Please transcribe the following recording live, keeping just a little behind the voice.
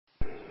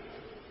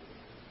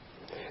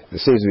there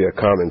seems to be a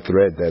common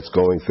thread that's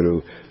going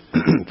through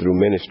through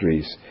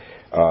ministries.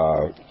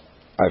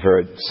 I've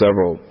heard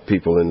several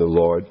people in the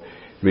Lord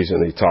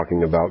recently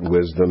talking about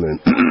wisdom, and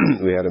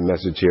we had a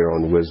message here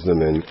on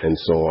wisdom and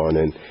so on.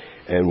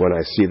 And when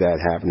I see that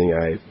happening,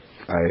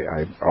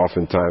 I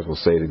oftentimes will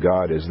say to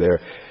God, is there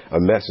a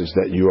message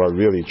that you are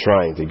really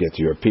trying to get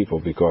to your people?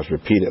 Because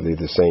repeatedly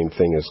the same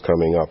thing is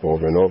coming up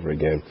over and over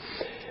again.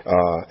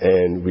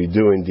 And we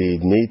do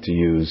indeed need to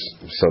use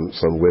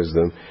some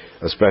wisdom,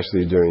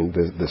 especially during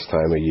this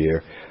time of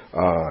year.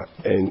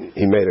 And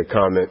he made a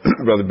comment,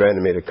 Brother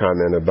Brandon made a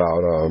comment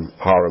about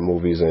horror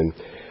movies and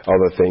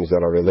other things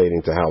that are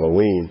relating to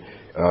Halloween.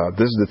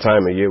 This is the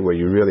time of year where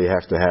you really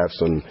have to have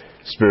some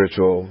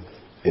spiritual,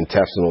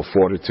 intestinal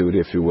fortitude,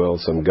 if you will,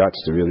 some guts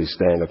to really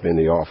stand up in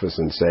the office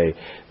and say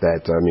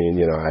that,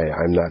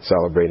 I'm not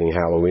celebrating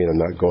Halloween,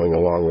 I'm not going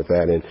along with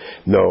that, and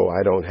no,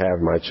 I don't have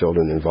my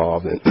children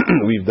involved. And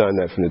we've done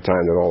that from the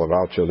time that all of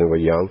our children were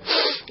young,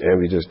 and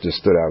we just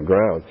stood our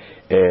ground.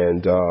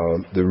 And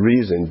the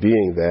reason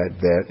being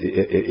that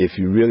if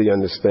you really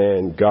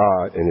understand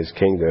God and His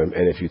kingdom,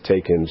 and if you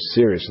take Him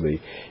seriously,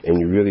 and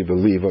you really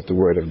believe what the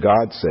Word of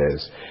God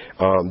says,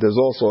 there's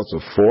all sorts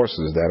of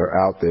forces that are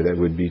out there that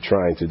would be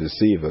trying to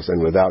deceive us,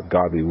 and without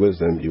godly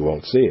wisdom, you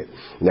won't see it.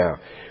 Now,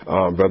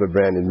 Brother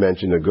Brandon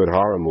mentioned a good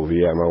horror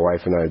movie. Yeah, my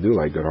wife and I do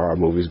like good horror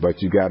movies, but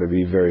you got to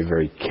be very,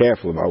 very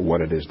careful about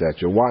what it is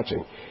that you're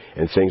watching,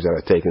 and things that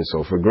are taken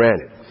so for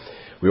granted.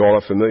 We all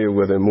are familiar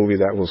with a movie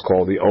that was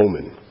called The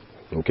Omen.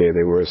 Okay,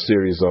 they were a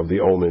series of The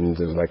Omen.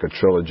 There's like a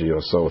trilogy or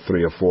so,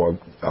 3 or 4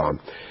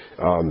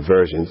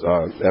 versions,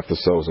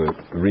 episodes or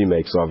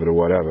remakes of it or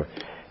whatever.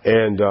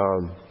 And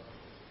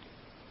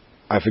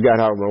I forgot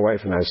how my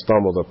wife and I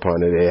stumbled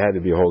upon it. It had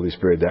to be Holy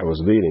Spirit that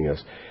was leading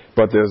us.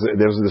 But there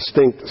was a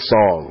distinct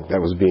song that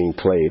was being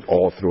played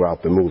all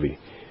throughout the movie,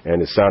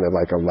 and it sounded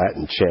like a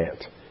Latin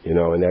chant.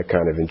 And that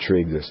kind of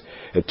intrigued us.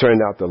 It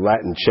turned out the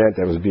Latin chant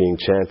that was being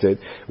chanted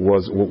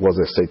was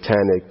a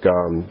satanic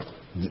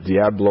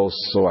Diablos,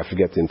 so I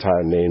forget the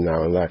entire name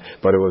now,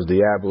 but it was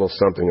Diablos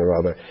something or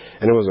other,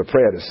 and it was a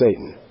prayer to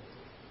Satan.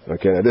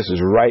 Okay, now this is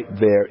right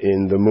there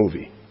in the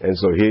movie. And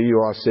so here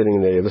you are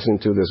sitting there, you're listening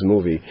to this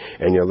movie,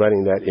 and you're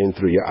letting that in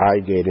through your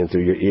eye gate and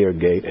through your ear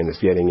gate, and it's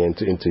getting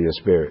into your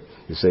spirit.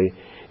 You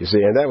see,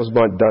 and that was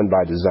done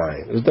by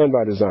design. It was done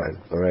by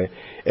design, all right?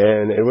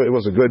 And it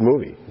was a good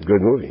movie,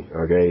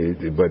 okay?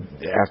 But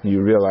after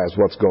you realize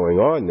what's going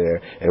on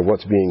there and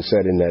what's being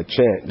said in that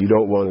chant, you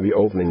don't want to be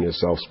opening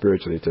yourself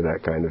spiritually to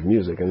that kind of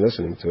music and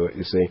listening to it,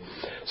 you see.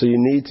 So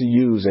you need to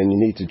use and you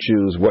need to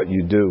choose what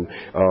you do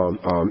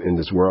in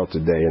this world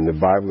today. And the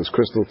Bible is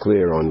crystal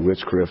clear on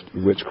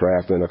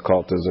witchcraft and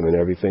occultism and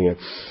everything. And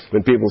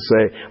when people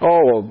say,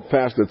 oh, well,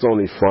 Pastor, it's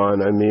only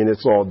fun. I mean,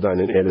 it's all done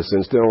in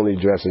innocence. They're only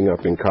dressing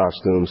up in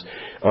costumes.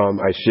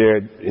 I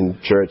shared in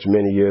church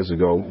many years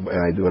ago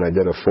when I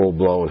did a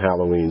full-blown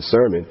Halloween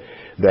sermon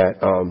that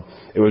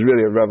it was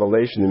really a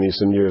revelation to me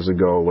some years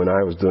ago when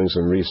I was doing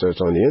some research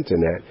on the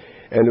internet,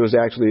 and there was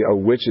actually a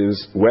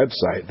witch's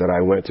website that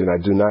I went to, and I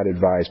do not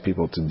advise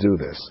people to do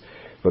this,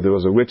 but there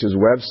was a witch's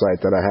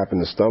website that I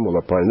happened to stumble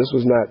upon. This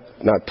was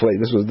not play.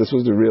 This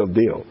was the real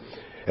deal.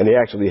 And they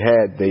actually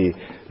had the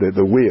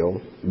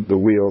wheel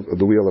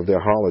of their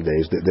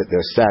holidays,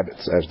 their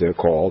Sabbaths as they're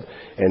called.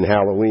 And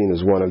Halloween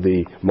is one of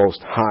the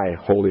most high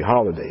holy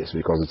holidays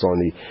because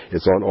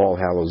it's on All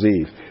Hallows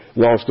Eve.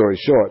 Long story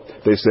short,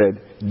 they said,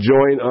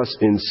 join us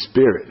in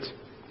spirit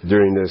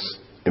during this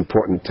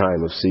important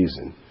time of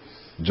season.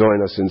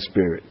 Join us in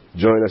spirit.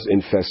 Join us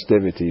in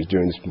festivities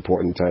during this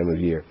important time of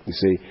year. You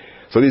see?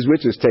 So these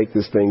witches take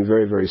this thing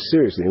very, very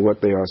seriously. And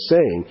what they are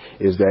saying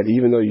is that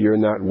even though you're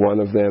not one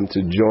of them,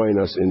 to join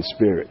us in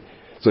spirit.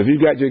 So if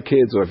you've got your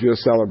kids or if you're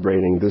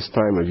celebrating this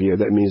time of year,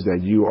 that means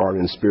that you are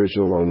in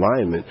spiritual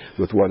alignment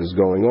with what is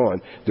going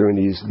on during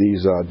these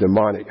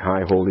demonic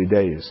high holy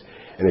days.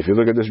 And if you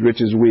look at this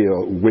witch's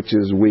wheel,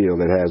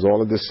 it has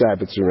all of the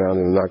Sabbaths around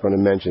it. I'm not going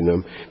to mention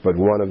them, but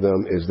one of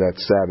them is that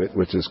Sabbath,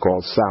 which is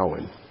called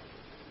Samhain.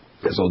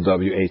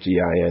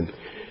 Sowhen.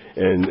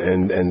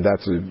 And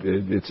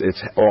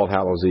it's All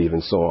Hallows Eve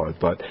and so on.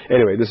 But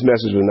anyway, this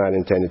message was not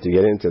intended to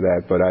get into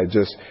that, but I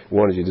just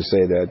wanted you to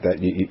say that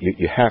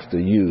you have to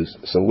use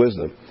some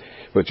wisdom.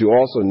 But you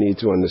also need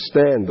to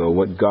understand, though,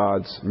 what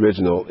God's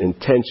original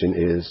intention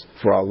is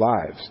for our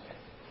lives.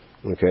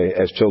 Okay,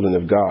 as children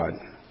of God.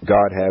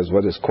 God has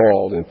what is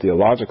called in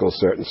theological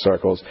certain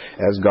circles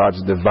as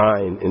God's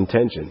divine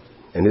intention.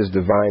 And His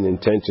divine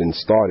intention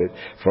started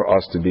for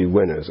us to be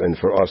winners and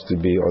for us to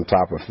be on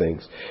top of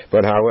things.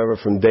 But however,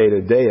 from day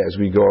to day, as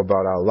we go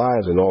about our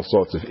lives and all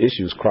sorts of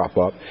issues crop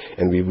up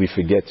and we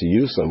forget to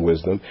use some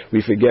wisdom,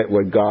 we forget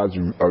what God's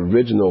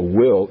original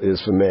will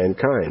is for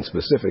mankind,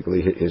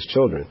 specifically His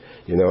children.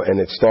 And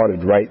it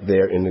started right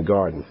there in the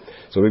garden.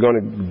 So we're going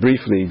to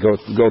briefly go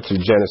to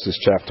Genesis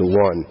chapter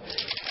 1,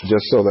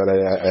 just so that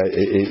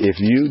if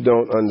you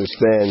don't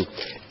understand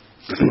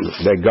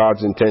that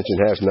God's intention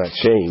has not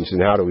changed.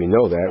 And how do we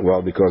know that?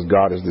 Well, because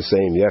God is the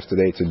same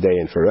yesterday, today,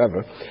 and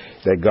forever,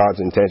 that God's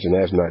intention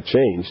has not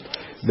changed,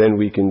 then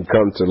we can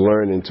come to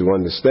learn and to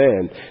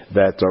understand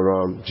that,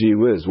 gee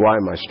whiz, why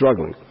am I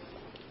struggling?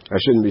 I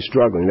shouldn't be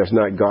struggling. That's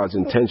not God's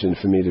intention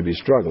for me to be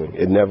struggling.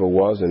 It never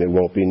was, and it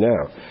won't be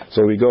now.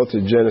 So we go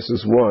to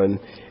Genesis 1,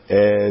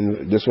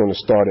 and just want to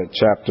start at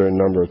chapter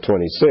number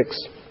 26.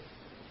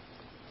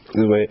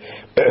 This way,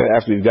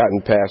 after we've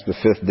gotten past the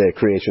fifth day,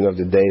 creation of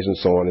the days and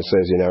so on, it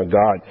says,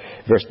 God,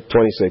 verse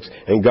 26,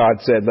 and God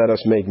said, let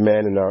us make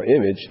man in our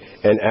image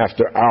and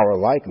after our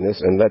likeness,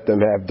 and let them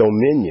have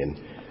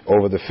dominion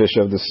over the fish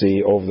of the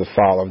sea, over the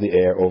fowl of the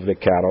air, over the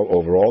cattle,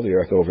 over all the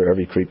earth, over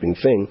every creeping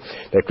thing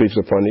that creeps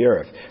upon the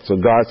earth. So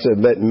God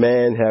said, let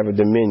man have a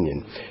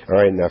dominion.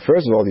 All right, now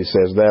first of all, he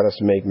says, let us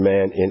make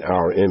man in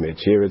our image.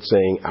 Here it's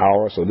saying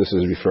our, so this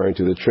is referring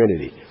to the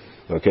Trinity.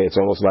 Okay, it's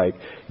almost like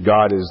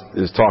God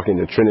is talking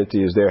to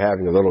Trinity as they're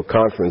having a little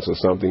conference or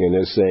something, and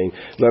they're saying,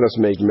 let us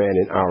make man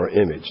in our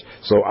image.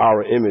 So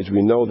our image,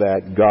 we know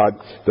that God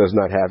does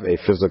not have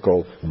a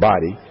physical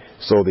body.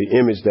 So the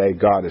image that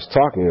God is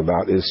talking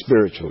about is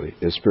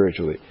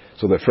spiritually.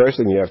 So the first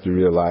thing you have to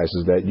realize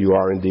is that you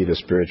are indeed a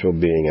spiritual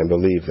being, and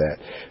believe that.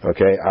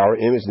 Okay, our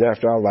image and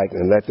after our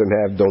likeness, and let them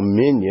have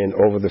dominion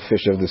over the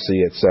fish of the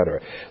sea, etc.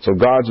 So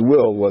God's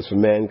will was for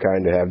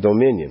mankind to have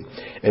dominion.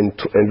 And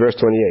verse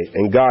 28,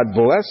 and God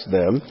blessed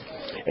them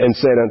and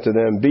said unto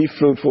them, be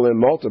fruitful and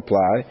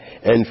multiply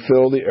and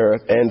fill the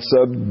earth and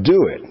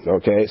subdue it.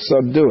 Okay,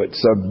 subdue it.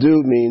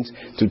 Subdue means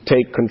to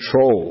take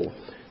control.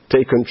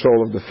 Take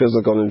control of the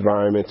physical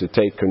environment, to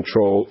take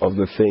control of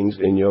the things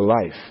in your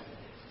life.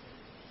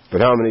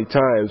 But how many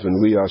times when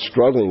we are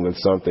struggling with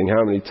something,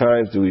 how many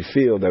times do we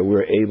feel that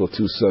we're able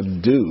to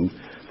subdue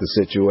the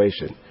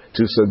situation,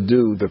 to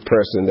subdue the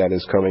person that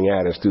is coming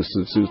at us, to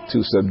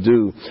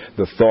subdue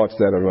the thoughts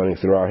that are running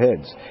through our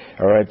heads?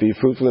 All right, be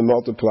fruitful and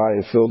multiply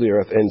and fill the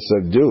earth and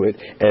subdue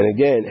it. And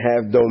again,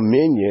 have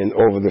dominion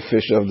over the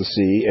fish of the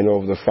sea and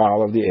over the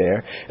fowl of the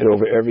air and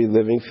over every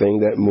living thing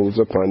that moves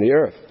upon the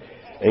earth.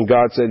 And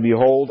God said,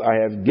 behold, I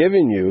have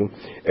given you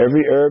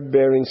every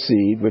herb-bearing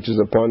seed which is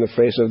upon the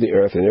face of the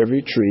earth, and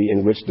every tree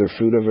in which the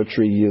fruit of a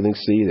tree yielding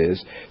seed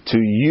is. To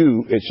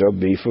you it shall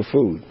be for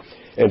food.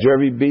 And to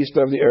every beast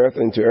of the earth,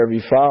 and to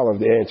every fowl of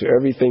the air, and to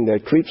everything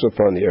that creeps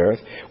upon the earth,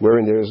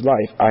 wherein there is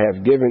life, I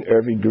have given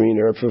every green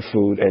herb for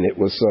food, and it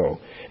was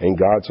so. And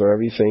God saw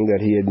everything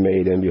that he had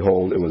made, and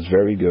behold, it was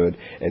very good,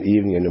 and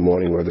evening and the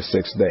morning were the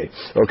sixth day.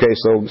 Okay,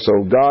 so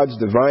God's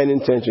divine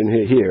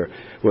intention here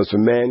was for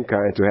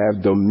mankind to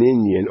have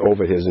dominion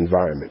over his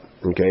environment.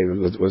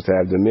 Okay, was to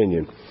have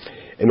dominion.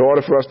 In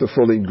order for us to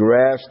fully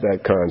grasp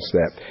that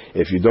concept,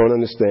 if you don't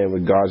understand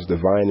what God's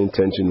divine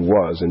intention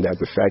was, and that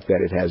the fact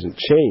that it hasn't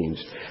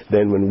changed,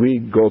 then when we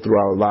go through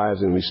our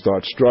lives and we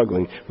start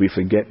struggling, we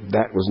forget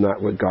that was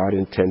not what God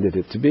intended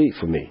it to be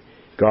for me.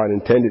 God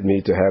intended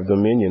me to have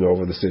dominion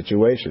over the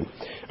situation.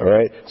 All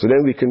right? So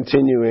then we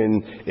continue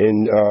in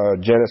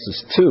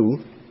Genesis 2,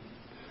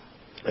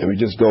 and we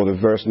just go to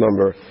verse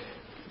number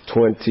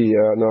 20.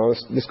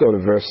 Let's go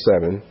to verse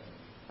 7.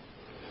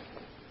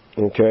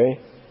 Okay?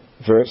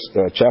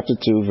 Chapter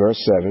 2,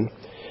 verse 7.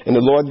 And the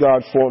Lord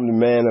God formed a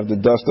man of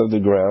the dust of the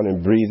ground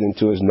and breathed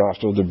into his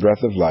nostrils the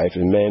breath of life,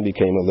 and man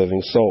became a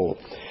living soul.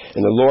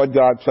 And the Lord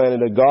God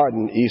planted a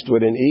garden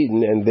eastward in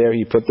Eden, and there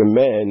he put the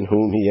man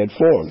whom he had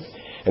formed.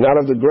 And out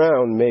of the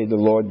ground made the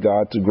Lord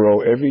God to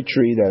grow every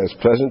tree that is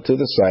pleasant to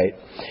the sight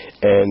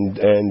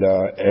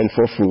and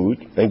for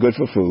food, and good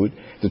for food.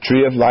 The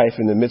tree of life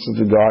in the midst of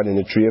the garden,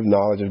 and the tree of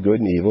knowledge of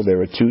good and evil. There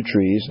were two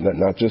trees,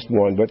 not just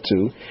one, but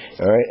two.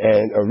 All right,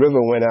 and a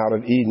river went out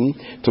of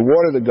Eden to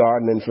water the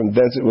garden, and from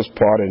thence it was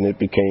parted, and it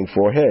became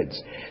four heads.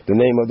 The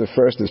name of the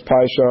first is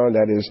Pishon,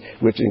 that is,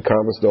 which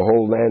encompassed the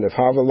whole land of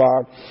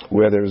Havilah,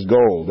 where there is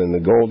gold, and the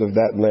gold of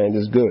that land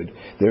is good.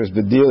 There is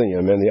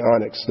bdellium and the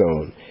onyx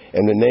stone.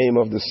 And the name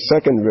of the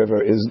second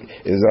river is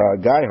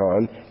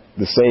Gihon,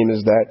 the same as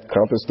that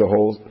compassed the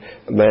whole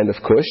land of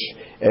Cush.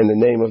 And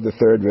the name of the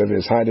third river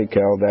is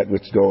Hiddekel, that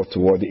which goeth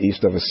toward the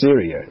east of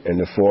Assyria. And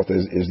the fourth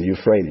is the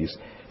Euphrates.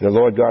 And the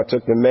Lord God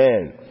took the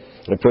man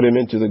and put him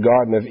into the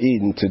Garden of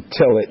Eden to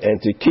till it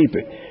and to keep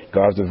it.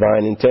 God's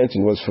divine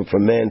intention was for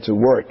man to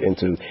work and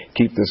to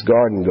keep this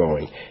garden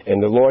going. And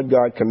the Lord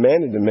God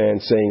commanded the man,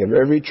 saying, of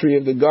every tree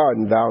of the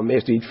garden thou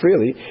mayest eat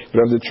freely,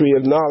 but of the tree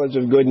of knowledge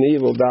of good and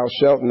evil thou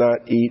shalt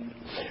not eat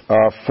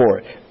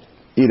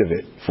of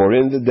it. For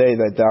in the day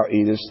that thou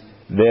eatest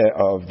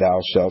thereof thou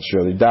shalt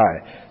surely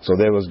die. So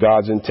there was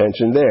God's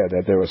intention there,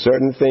 that there were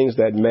certain things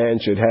that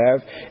man should have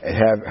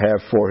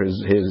for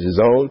his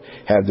own,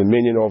 have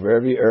dominion over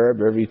every herb,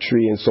 every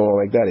tree, and so on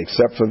like that,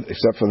 except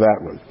for that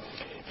one.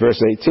 Verse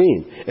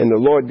 18, and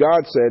the Lord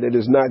God said, it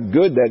is not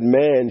good that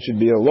man should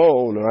be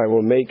alone, and I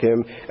will make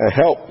him a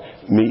help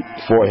meet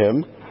for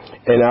him.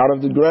 And out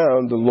of the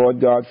ground the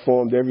Lord God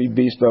formed every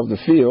beast of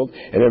the field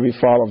and every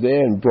fowl of the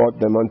air, and brought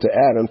them unto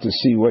Adam to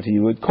see what he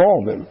would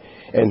call them.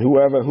 And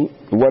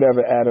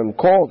whatever Adam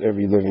called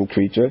every living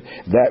creature,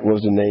 that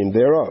was the name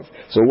thereof.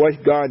 So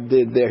what God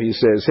did there, he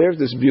says, here's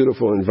this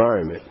beautiful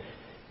environment.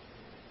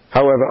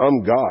 However,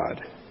 I'm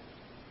God.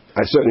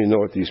 I certainly know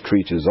what these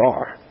creatures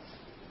are.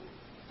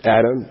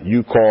 Adam,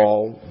 you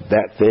call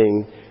that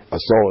thing a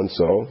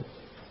so-and-so.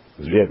 It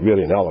was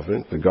really an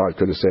elephant, but God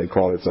could have said,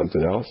 call it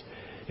something else.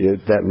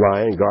 That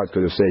lion, God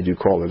could have said, you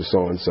call it a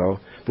so-and-so.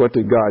 What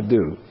did God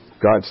do?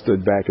 God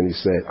stood back and he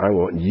said, I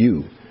want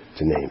you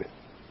to name it.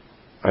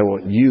 I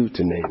want you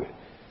to name it.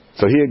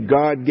 So here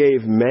God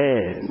gave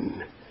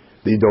man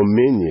the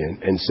dominion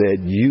and said,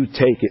 you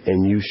take it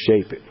and you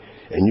shape it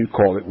and you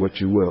call it what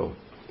you will.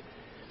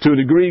 To a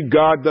degree,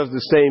 God does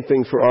the same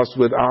thing for us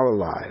with our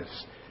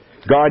lives.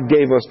 God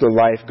gave us the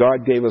life.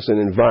 God gave us an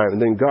environment.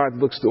 Then God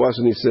looks to us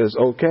and he says,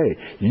 okay,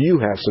 you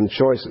have some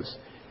choices.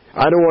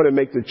 I don't want to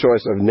make the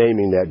choice of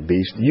naming that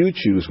beast. You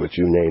choose what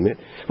you name it.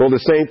 Well, the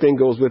same thing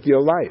goes with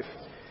your life.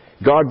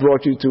 God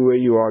brought you to where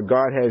you are.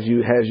 God has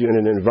you in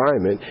an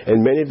environment.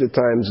 And many of the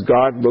times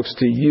God looks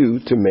to you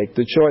to make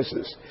the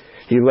choices.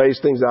 He lays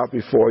things out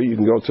before you. You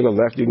can go to the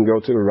left, you can go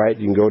to the right,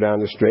 you can go down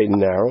the straight and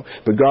narrow.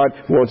 But God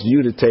wants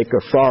you to take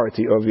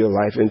authority over your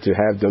life and to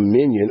have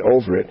dominion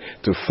over it,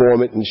 to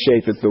form it and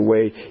shape it the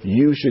way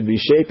you should be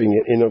shaping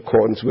it in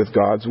accordance with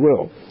God's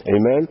will.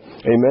 Amen?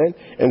 Amen?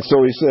 And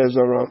so he says,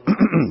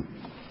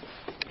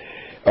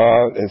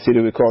 and see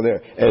that we call there,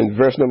 and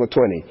verse number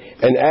 20.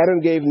 And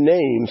Adam gave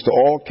names to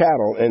all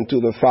cattle and to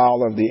the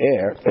fowl of the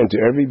air and to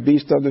every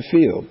beast of the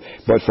field.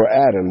 But for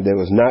Adam there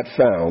was not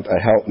found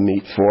a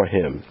helpmeet for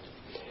him.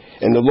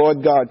 And the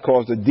Lord God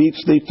caused a deep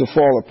sleep to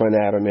fall upon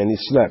Adam, and he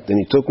slept. And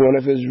he took one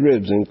of his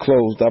ribs and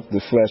closed up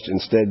the flesh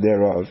instead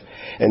thereof.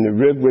 And the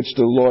rib which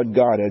the Lord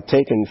God had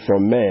taken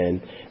from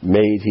man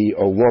made he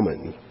a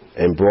woman,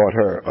 and brought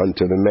her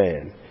unto the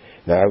man.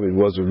 Now, it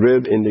was a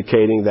rib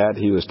indicating that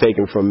he was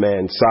taken from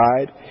man's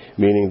side,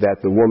 meaning that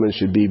the woman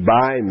should be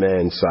by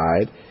man's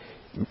side.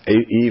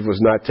 Eve was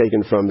not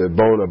taken from the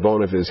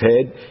bone of his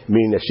head,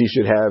 meaning that she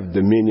should have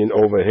dominion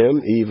over him.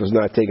 Eve was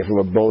not taken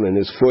from a bone in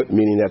his foot,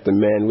 meaning that the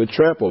man would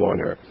trample on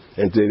her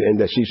and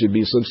that she should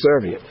be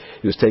subservient.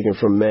 She was taken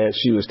from man's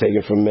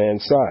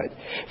side.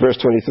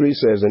 Verse 23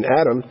 says, And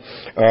Adam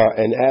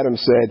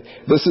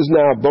said, This is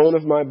now bone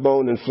of my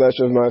bone and flesh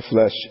of my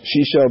flesh.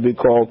 She shall be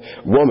called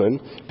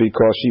woman,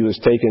 because she was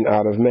taken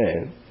out of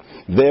man.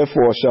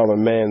 Therefore shall a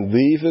man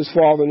leave his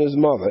father and his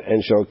mother,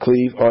 and shall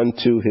cleave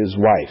unto his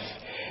wife,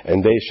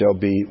 and they shall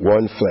be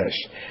one flesh.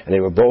 And they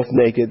were both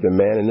naked, the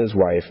man and his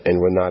wife, and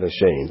were not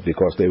ashamed,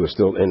 because they were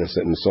still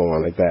innocent, and so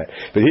on like that.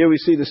 But here we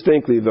see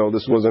distinctly, though,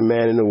 this was a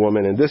man and a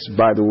woman, and this,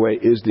 by the way,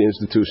 is the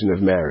institution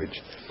of marriage.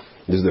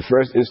 This is the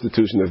first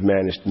institution of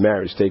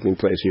marriage taking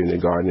place here in the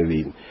Garden of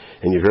Eden.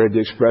 And you've heard the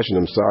expression,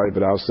 I'm sorry,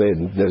 but I'll say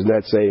it. Does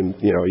not say,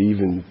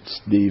 even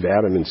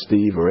Adam and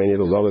Steve, or any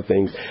of those other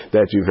things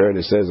that you've heard.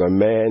 It says, a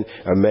man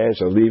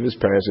shall leave his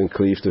parents and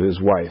cleave to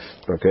his wife.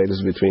 Okay, this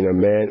is between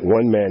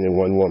one man and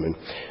one woman.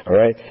 All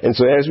right, and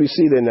so as we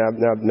see there now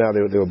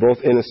they were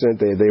both innocent.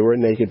 They were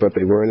naked, but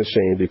they weren't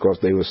ashamed, because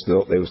they were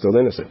still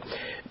innocent.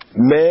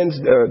 Man's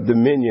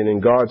dominion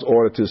in God's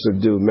order to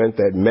subdue meant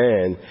that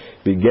man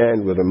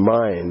began with a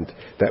mind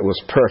that was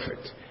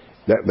perfect.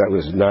 That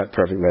was not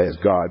perfect as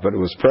God, but it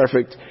was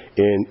perfect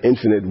in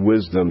infinite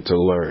wisdom to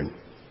learn.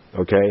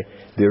 Okay?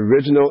 The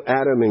original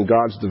Adam and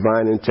God's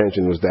divine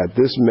intention was that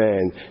this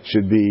man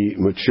should be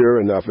mature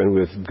enough, and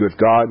with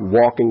God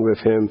walking with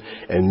him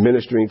and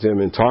ministering to him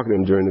and talking to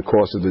him during the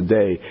course of the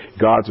day,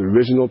 God's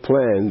original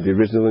plan, the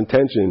original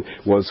intention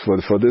was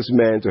for this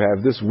man to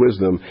have this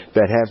wisdom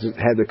that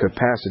had the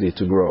capacity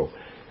to grow.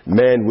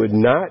 Man would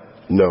not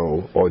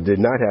know, or did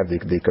not have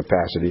the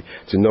capacity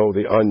to know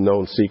the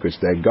unknown secrets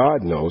that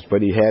God knows,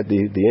 but he had the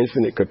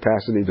infinite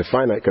capacity, the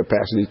finite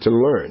capacity to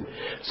learn.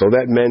 So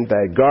that meant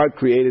that God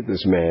created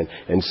this man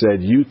and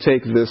said, you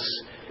take this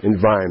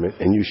environment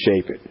and you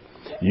shape it.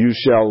 You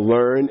shall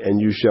learn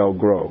and you shall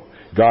grow.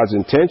 God's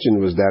intention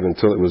was that,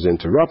 until it was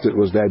interrupted,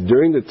 was that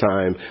during the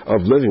time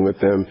of living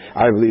with them,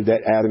 I believe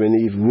that Adam and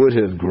Eve would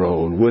have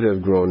grown,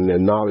 and their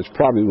knowledge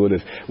probably would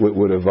have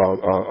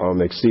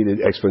exceeded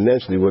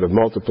exponentially, would have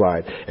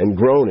multiplied and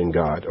grown in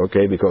God,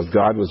 okay, because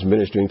God was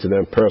ministering to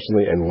them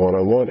personally and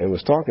one-on-one and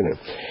was talking to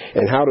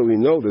them. And how do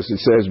we know this? It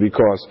says,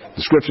 because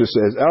the scripture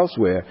says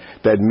elsewhere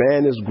that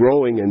man is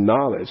growing in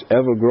knowledge,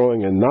 ever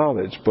growing in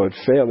knowledge, but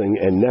failing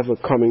and never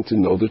coming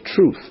to know the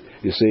truth.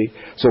 You see?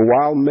 So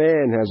while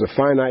man has a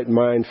finite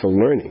mind for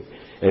learning,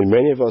 and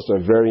many of us are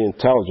very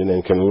intelligent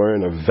and can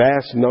learn a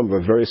vast number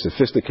of very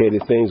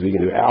sophisticated things. We can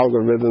do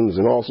algorithms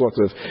and all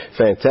sorts of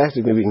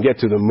fantastic things. We can get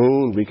to the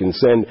moon. We can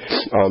send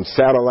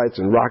satellites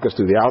and rockets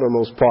to the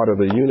outermost part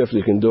of the universe.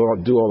 We can do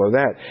all of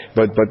that.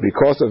 But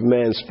because of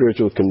man's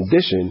spiritual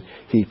condition,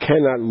 he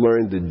cannot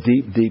learn the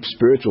deep, deep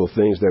spiritual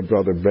things that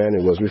Brother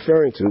Brandon was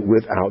referring to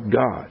without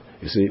God.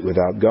 You see,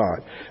 without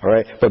God. All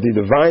right. But the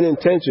divine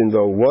intention,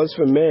 though, was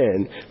for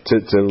man to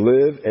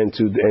live and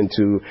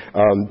to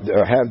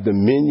have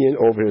dominion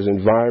over his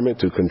environment,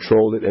 to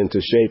control it and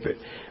to shape it.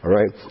 All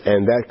right.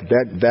 And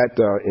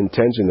that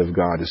intention of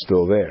God is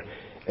still there.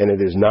 and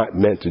it is not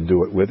meant to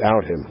do it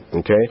without him.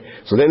 Okay?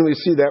 So then we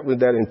see that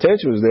that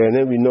intention was there, and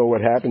then we know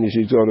what happened. You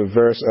should go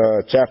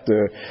to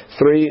chapter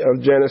 3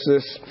 of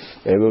Genesis,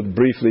 and we'll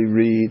briefly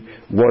read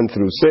 1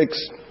 through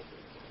 6.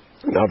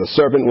 Now the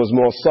serpent was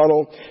more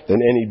subtle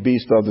than any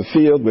beast of the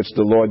field which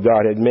the Lord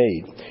God had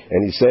made.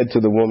 And he said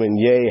to the woman,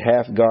 Yea,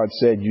 hath God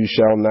said, you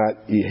shall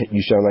not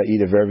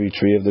eat of every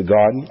tree of the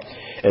garden?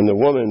 And the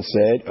woman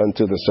said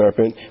unto the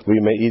serpent, We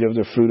may eat of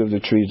the fruit of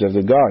the trees of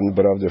the garden,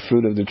 but of the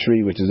fruit of the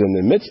tree which is in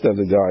the midst of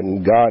the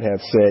garden, God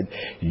hath said,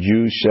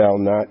 You shall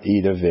not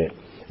eat of it,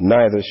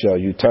 neither shall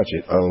you touch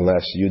it,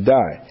 unless you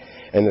die.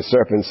 And the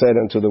serpent said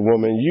unto the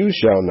woman, You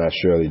shall not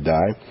surely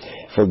die.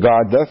 For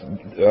God doth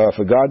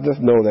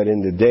know that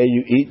in the day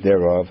you eat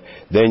thereof,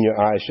 then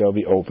your eyes shall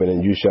be open,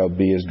 and you shall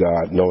be as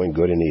God, knowing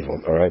good and evil.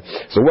 All right.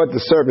 So what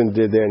the serpent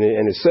did there, and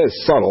it says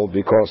subtle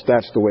because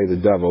that's the way the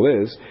devil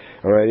is.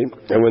 All right.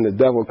 And when the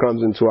devil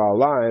comes into our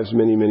lives,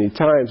 many, many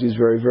times, he's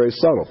very, very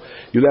subtle.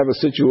 You'll have a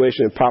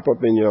situation pop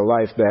up in your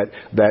life that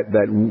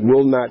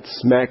will not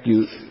smack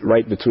you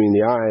right between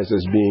the eyes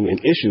as being an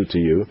issue to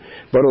you,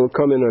 but it'll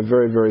come in a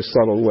very, very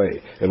subtle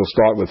way. It'll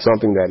start with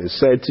something that is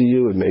said to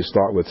you. It may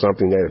start with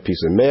something that a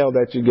piece of mail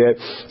that you get,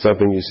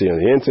 something you see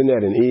on the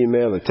internet, an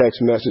email, a text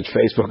message,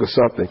 Facebook or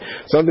something.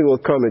 Something will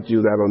come at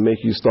you that will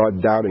make you start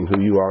doubting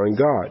who you are in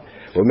God.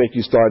 Will make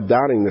you start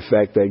doubting the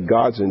fact that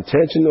God's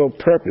intentional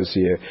purpose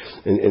here,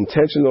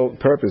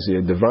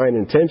 divine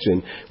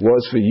intention,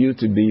 was for you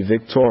to be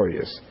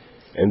victorious.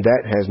 And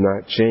that has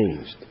not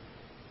changed.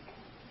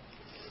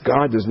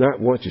 God does not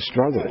want you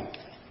struggling.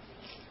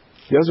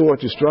 He doesn't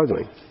want you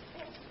struggling.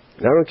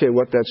 And I don't care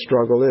what that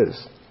struggle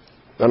is.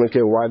 I don't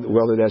care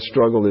whether that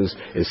struggle is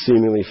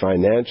seemingly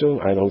financial.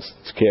 I don't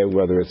care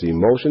whether it's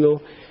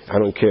emotional. I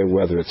don't care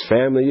whether it's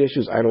family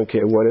issues. I don't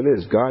care what it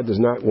is. God does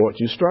not want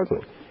you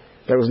struggling.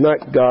 That was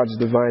not God's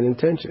divine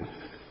intention.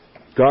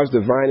 God's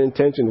divine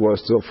intention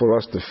was for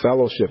us to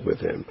fellowship with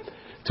him,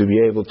 to be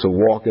able to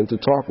walk and to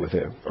talk with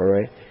him. All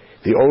right?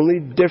 The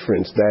only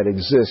difference that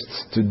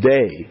exists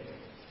today,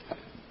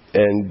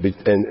 and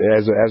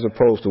as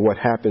opposed to what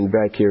happened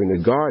back here in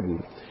the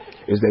garden,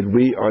 is that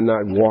we are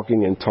not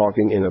walking and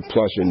talking in a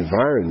plush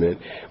environment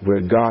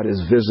where God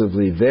is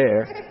visibly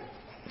there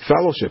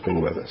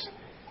fellowshipping with us.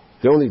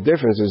 The only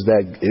difference is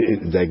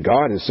that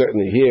God is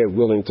certainly here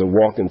willing to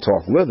walk and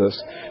talk with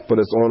us, but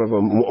it's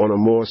on a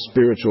more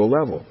spiritual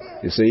level,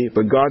 you see.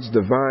 But God's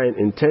divine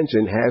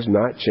intention has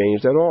not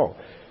changed at all.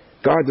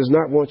 God does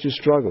not want you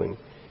struggling.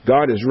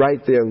 God is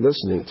right there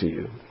listening to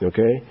you,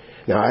 okay?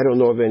 Now, I don't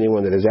know of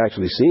anyone that has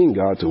actually seen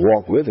God to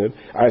walk with him.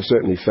 I've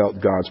certainly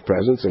felt God's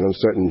presence, and I'm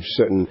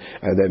certain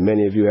that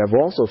many of you have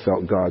also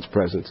felt God's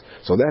presence.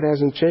 So that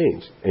hasn't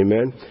changed,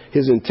 amen?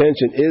 His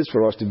intention is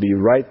for us to be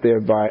right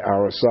there by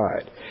our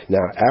side.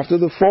 Now, after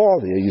the fall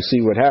here, you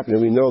see what happened,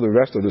 and we know the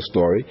rest of the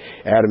story.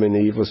 Adam and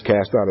Eve was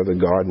cast out of the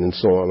garden and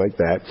so on like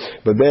that.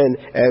 But then,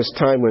 as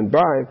time went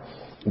by,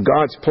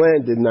 God's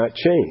plan did not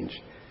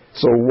change.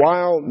 So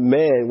while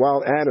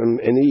Adam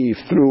and Eve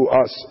threw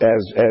us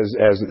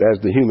as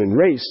the human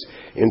race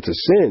into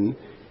sin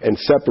and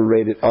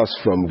separated us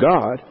from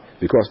God,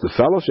 because the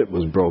fellowship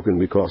was broken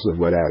because of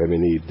what Adam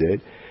and Eve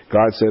did,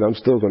 God said, I'm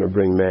still going to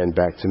bring man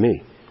back to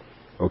me.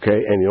 Okay?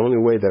 And the only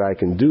way that I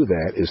can do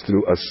that is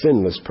through a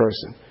sinless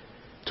person.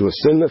 For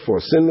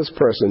a sinless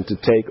person to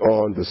take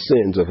on the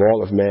sins of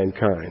all of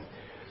mankind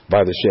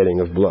by the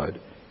shedding of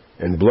blood.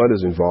 And blood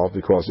is involved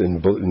because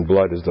in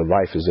blood is the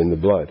life is in the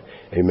blood.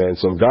 Amen.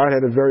 So God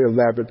had a very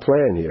elaborate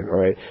plan here. All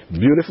right.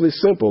 Beautifully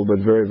simple,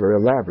 but very, very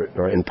elaborate,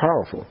 all right, and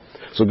powerful.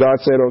 So God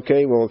said,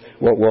 okay,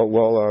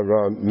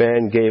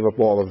 man gave up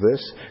all of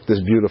this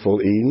beautiful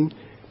Eden.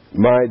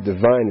 My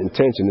divine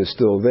intention is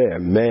still there.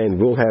 Man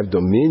will have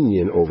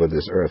dominion over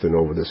this earth and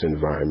over this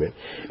environment.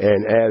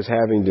 And as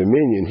having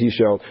dominion, he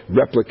shall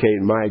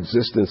replicate my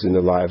existence in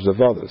the lives of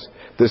others.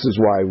 This is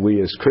why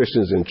we as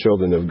Christians and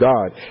children of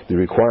God, the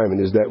requirement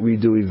is that we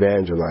do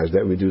evangelize,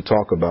 that we do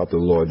talk about the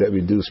Lord, that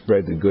we do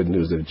spread the good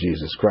news of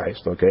Jesus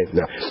Christ. Okay?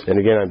 Now, and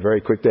again, I'm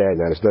very quick to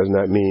add, now this does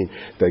not mean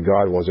that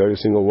God wants every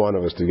single one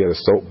of us to get a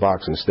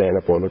soapbox and stand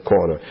up on the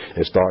corner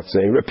and start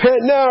saying,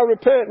 repent now,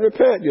 repent, and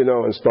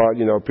start,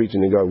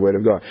 preaching the word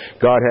of God.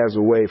 God has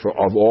a way for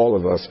all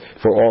of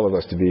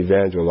us to be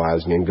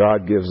evangelizing, and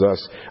God gives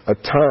us a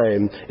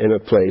time and a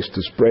place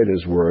to spread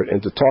his word and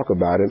to talk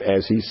about him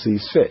as he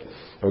sees fit.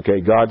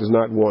 Okay, God does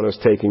not want us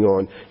taking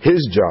on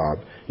his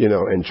job,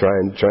 and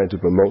trying to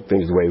promote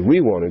things the way we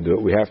want to do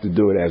it. We have to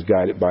do it as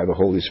guided by the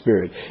Holy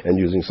Spirit and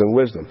using some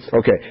wisdom.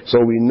 Okay, so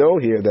we know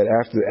here that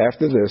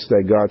after this,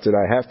 that God said,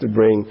 I have to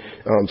bring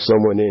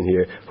someone in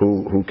here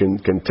who can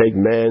take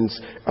man's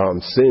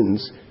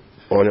sins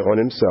on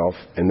himself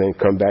and then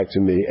come back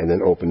to me and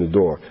then open the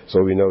door.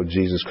 So we know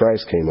Jesus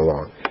Christ came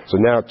along. So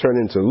now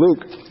turning to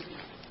Luke,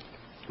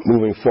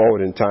 moving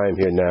forward in time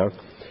here now.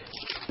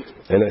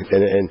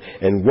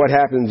 And what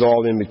happens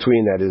all in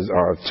between that is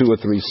 2 or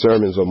 3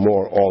 sermons or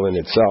more all in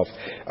itself.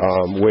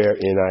 where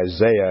in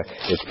Isaiah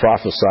it's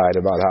prophesied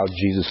about how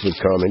Jesus would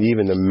come and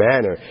even the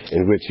manner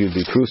in which he would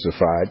be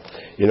crucified.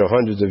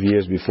 Hundreds of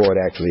years before it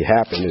actually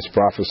happened, it's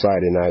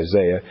prophesied in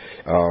Isaiah,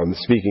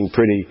 speaking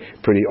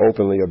pretty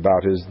openly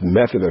about his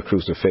method of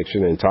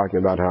crucifixion and talking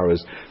about how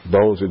his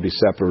bones would be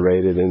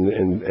separated and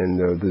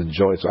the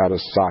joints out of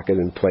socket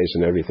and place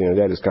and everything. And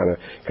that is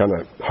kind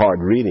of hard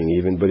reading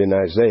even, but in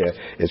Isaiah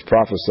it's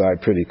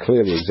prophesied pretty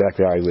clearly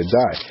exactly how he would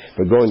die.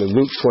 But going to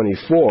Luke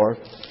 24,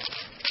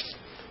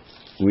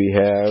 we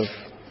have,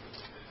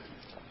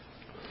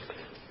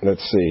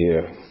 let's see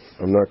here.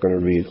 I'm not going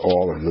to read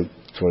all of Luke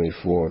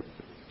 24.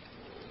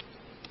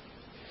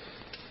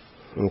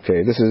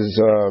 Okay, this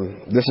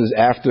is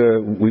after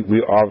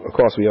of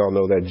course we all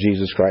know that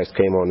Jesus Christ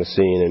came on the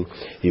scene and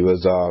he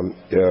was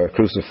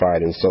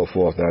crucified and so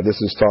forth. Now this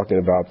is talking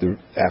about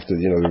after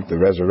the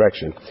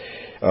resurrection.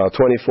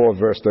 24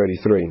 verse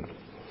 33.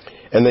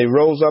 And they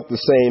rose up the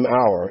same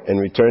hour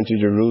and returned to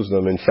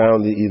Jerusalem and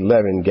found the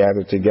 11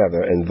 gathered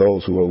together and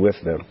those who were with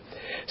them,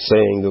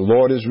 saying, The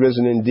Lord is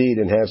risen indeed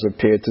and has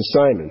appeared to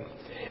Simon.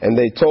 And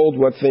they told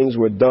what things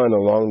were done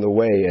along the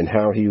way and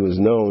how he was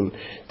known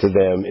to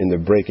them in the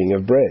breaking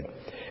of bread.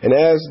 And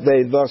as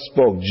they thus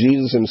spoke,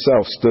 Jesus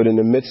himself stood in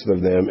the midst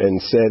of them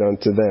and said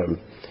unto them,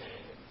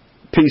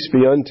 Peace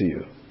be unto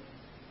you.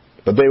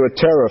 But they were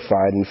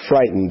terrified and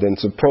frightened and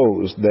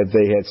supposed that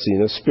they had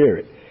seen a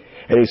spirit.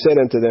 And he said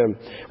unto them,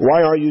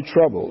 Why are you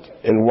troubled?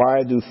 And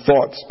why do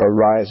thoughts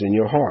arise in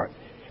your heart?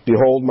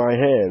 Behold my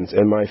hands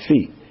and my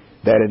feet,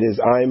 that it is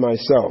I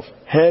myself.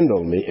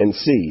 Handle me and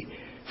see.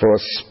 For a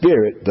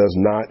spirit does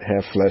not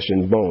have flesh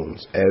and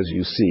bones, as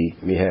you see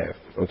me have.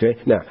 Okay?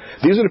 Now,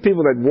 these are the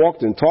people that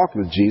walked and talked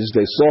with Jesus.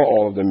 They saw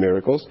all of the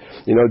miracles.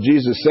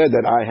 Jesus said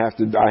that I have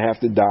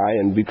to die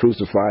and be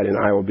crucified and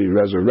I will be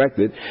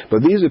resurrected.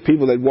 But these are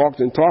people that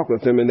walked and talked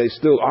with him and they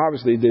still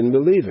obviously didn't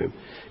believe him.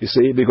 You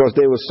see, because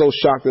they were so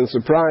shocked and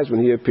surprised when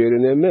he appeared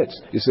in their midst.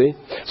 You see?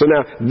 So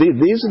now,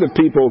 these are the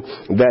people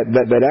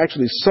that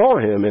actually saw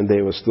him and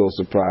they were still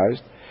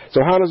surprised.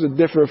 So how does it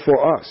differ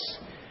for us?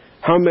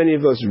 How many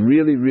of us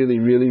really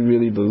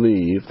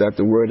believe that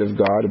the Word of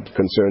God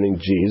concerning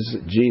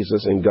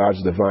Jesus and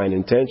God's divine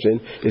intention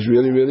is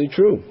really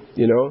true?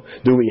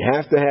 Do we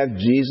have to have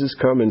Jesus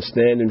come and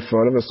stand in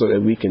front of us so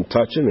that we can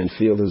touch him and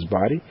feel his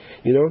body?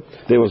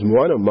 There was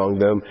one among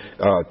them,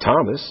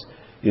 Thomas,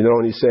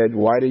 and he said,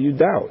 Why do you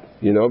doubt?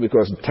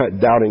 Because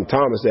doubting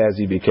Thomas, as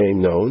he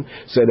became known,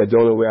 said, I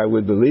don't know where I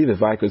would believe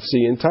if I could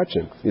see and touch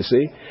him. You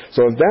see?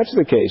 So if that's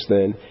the case,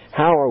 then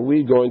how are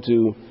we going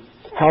to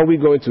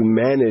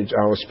manage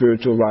our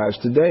spiritual lives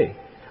today?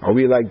 Are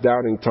we like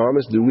doubting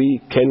Thomas?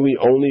 Can we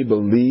only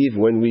believe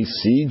when we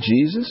see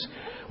Jesus?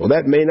 Well,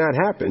 that may not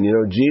happen.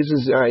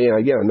 Jesus,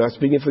 again, I'm not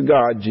speaking for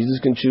God. Jesus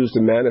can choose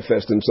to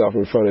manifest himself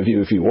in front of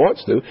you if he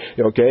wants to,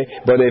 okay?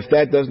 But if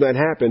that does not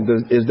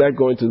happen, is that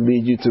going to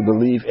lead you to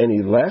believe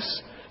any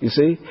less? You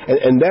see?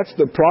 And that's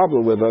the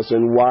problem with us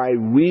and why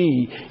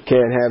we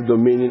can't have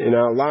dominion in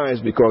our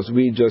lives, because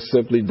we just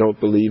simply don't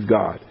believe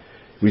God.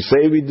 We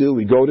say we do,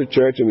 we go to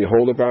church and we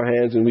hold up our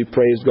hands and we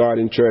praise God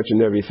in church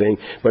and everything,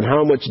 but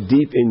how much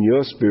deep in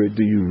your spirit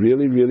do you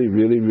really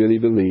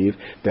believe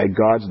that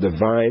God's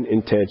divine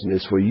intention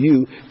is for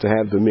you to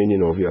have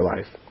dominion over your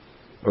life?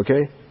 Okay?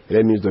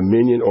 That means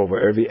dominion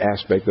over every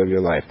aspect of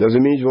your life.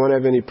 Doesn't mean you won't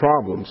have any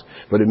problems,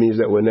 but it means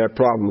that when that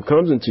problem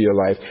comes into your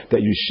life,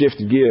 that you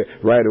shift gear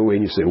right away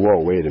and you say,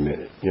 whoa, wait a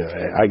minute.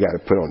 I got to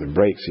put on the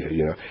brakes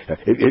here.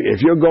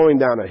 If you're going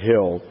down a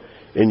hill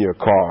in your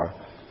car,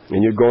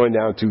 and you're going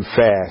down too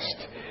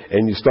fast,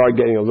 and you start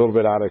getting a little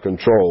bit out of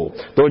control,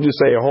 don't just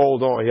say,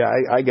 hold on,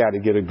 I got to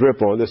get a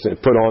grip on this and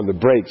put on the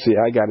brakes.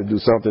 I got to do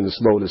something to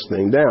slow this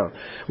thing down.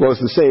 Well,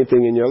 it's the same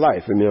thing in your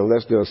life.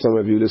 Unless there are some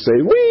of you that say,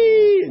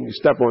 whee, and you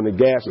step on the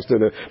gas instead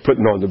of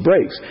putting on the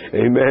brakes.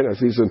 Amen. I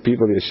see some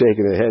people that are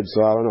shaking their heads,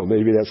 so I don't know,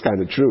 maybe that's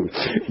kind of true.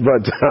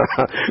 But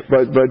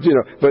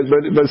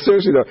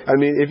seriously though,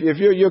 if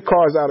your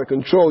car's out of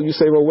control, you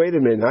say, well, wait a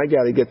minute, I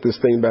got to get this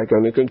thing back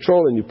under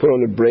control, and you put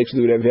on the brakes,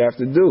 do whatever you have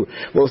to do.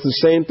 Well, it's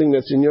the same thing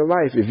that's in your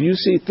life. If you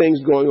see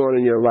things going on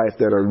in your life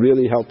that are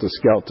really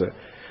helter-skelter,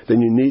 then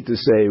you need to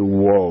say,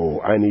 whoa,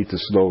 I need to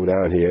slow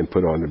down here and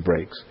put on the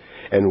brakes.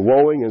 And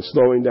woeing and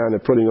slowing down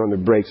and putting on the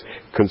brakes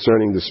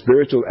concerning the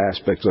spiritual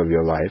aspects of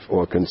your life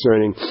or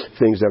concerning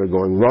things that are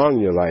going wrong in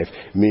your life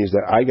means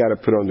that I got to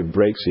put on the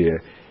brakes here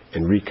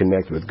and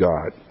reconnect with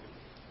God.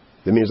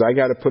 That means I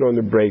got to put on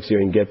the brakes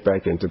here and get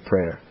back into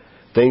prayer.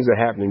 Things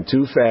are happening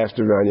too fast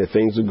around here.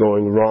 Things are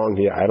going wrong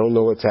here. I don't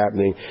know what's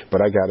happening,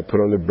 but I got to put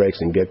on the brakes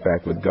and get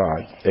back with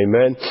God.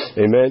 Amen?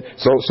 Amen?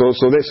 So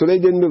they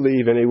didn't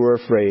believe and they were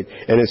afraid.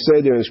 And it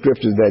said there in the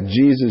scriptures that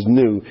Jesus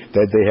knew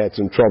that they had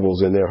some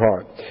troubles in their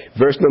heart.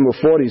 Verse number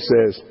 40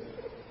 says,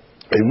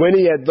 And when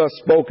he had thus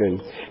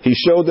spoken, he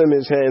showed them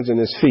his hands and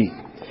his feet.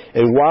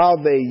 And while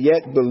they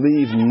yet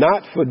believed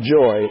not for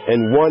joy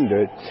and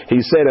wondered, he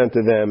said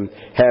unto them,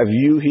 Have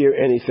you here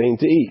anything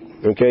to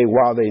eat? Okay,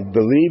 while they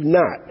believed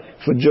not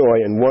for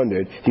joy and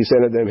wondered. He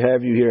said unto them,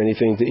 have you here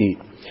anything to eat?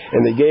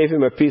 And they gave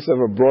him a piece of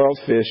a broiled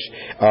fish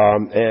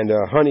and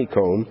a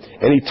honeycomb,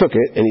 and he took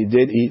it, and he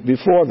did eat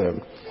before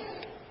them.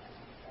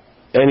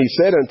 And he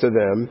said unto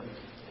them,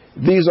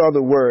 these are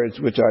the words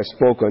which I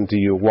spoke unto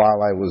you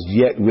while I was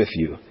yet with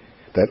you,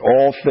 that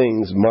all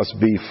things must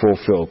be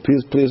fulfilled.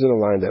 Please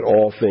underline that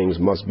all things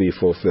must be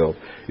fulfilled.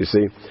 You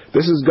see,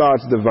 this is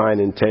God's divine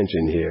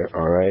intention here,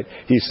 all right?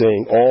 He's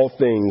saying all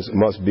things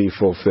must be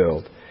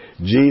fulfilled.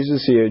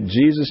 Jesus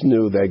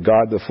knew that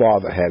God the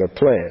Father had a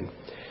plan,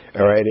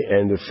 all right?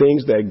 And the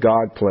things that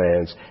God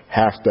plans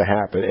have to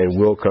happen and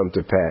will come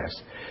to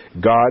pass.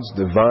 God's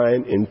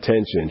divine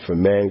intention for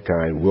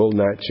mankind will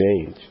not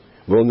change,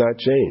 will not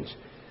change.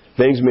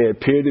 Things may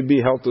appear to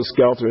be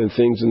helter-skelter and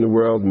things in the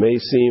world may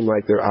seem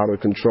like they're out of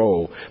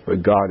control,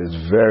 but God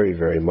is very,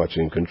 very much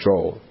in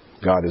control.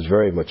 God is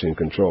very much in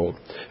control.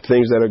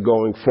 Things that are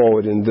going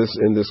forward in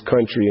this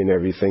country and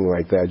everything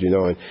like that, you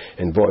know,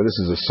 and boy, this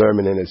is a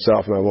sermon in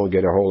itself, and I won't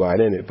get a whole lot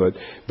in it, but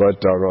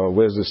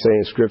where's the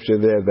saying scripture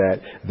there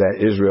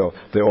that Israel,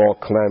 they all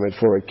clamored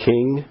for a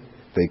king?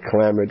 They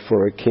clamored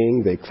for a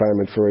king. They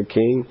clamored for a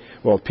king.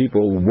 Well,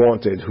 people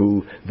wanted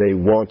who they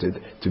wanted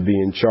to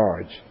be in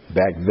charge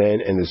back then,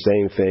 and the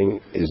same thing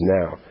is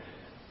now.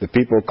 The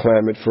people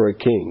clamored for a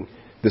king.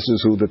 This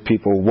is who the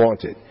people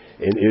wanted.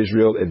 In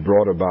Israel, it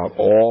brought about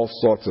all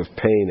sorts of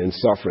pain and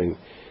suffering.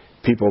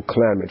 People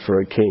clamored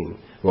for a king.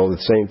 Well, the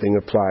same thing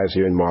applies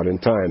here in modern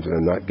times, and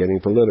I'm not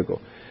getting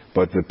political.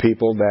 But the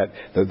people that,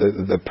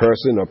 the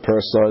person or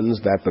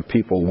persons that the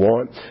people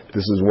want,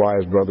 this is why,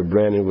 as Brother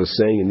Brandon was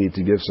saying, you need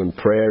to give some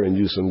prayer and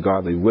use some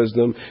godly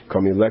wisdom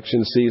come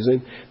election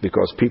season,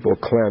 because people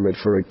clamored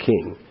for a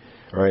king.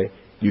 All right?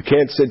 You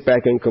can't sit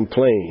back and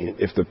complain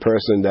if the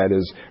person that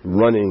is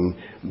running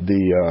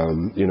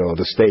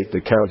the state,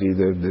 the county,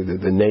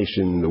 the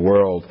nation, the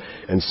world,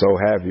 and so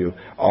have you,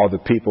 are the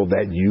people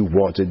that you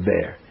wanted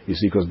there. You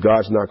see, because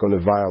God's not going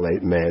to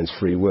violate man's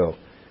free will.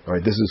 All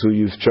right, this is who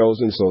you've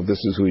chosen, so this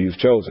is who you've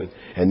chosen.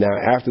 And now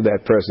after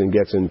that person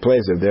gets in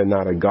place, if they're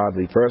not a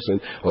godly person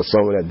or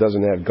someone that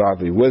doesn't have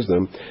godly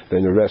wisdom,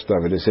 then the rest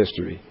of it is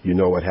history. You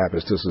know what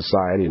happens to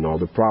society and all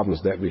the problems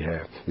that we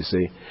have. You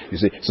see.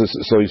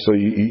 So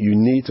you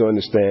need to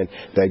understand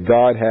that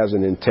God has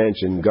an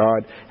intention.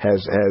 God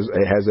has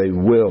a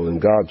will, and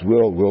God's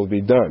will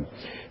be done.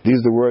 These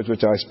are the words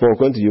which I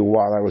spoke unto you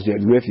while I was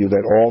yet with you,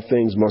 that all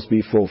things must be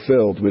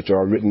fulfilled which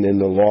are written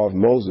in the law of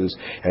Moses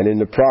and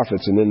in the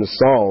prophets and in the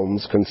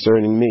Psalms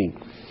concerning me.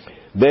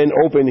 Then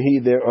opened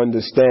he their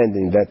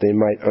understanding, that they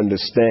might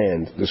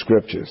understand the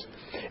Scriptures.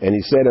 And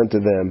he said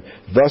unto them,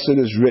 thus it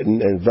is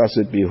written, and thus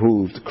it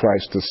behooved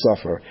Christ to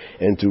suffer,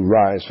 and to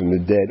rise from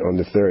the dead on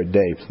the third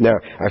day. Now,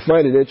 I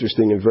find it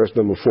interesting in verse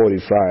number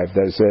 45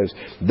 that it says,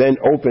 then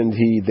opened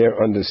he their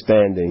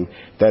understanding,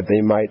 that they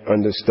might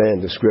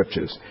understand the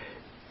Scriptures.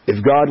 If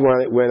God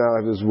went out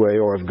of his way,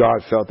 or if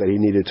God felt that he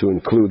needed to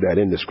include that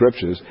in the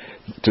Scriptures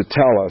to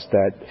tell us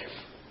that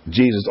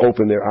Jesus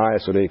opened their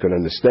eyes so they could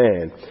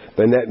understand,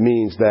 then that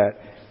means that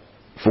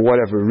for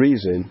whatever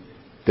reason,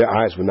 their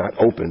eyes were not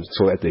opened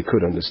so that they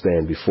could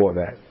understand before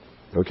that.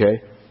 Okay?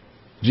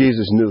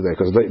 Jesus knew that,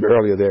 because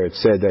earlier there it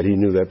said that he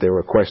knew that there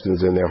were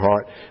questions in their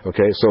heart.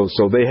 Okay,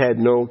 so they had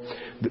no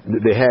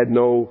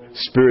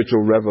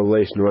spiritual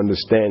revelation or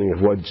understanding of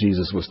what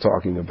Jesus was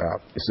talking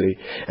about. You see,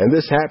 and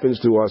this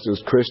happens to us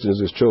as Christians,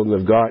 as children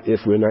of God,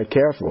 if we're not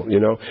careful. You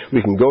know,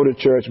 we can go to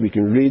church, we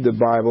can read the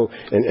Bible,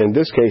 and in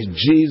this case,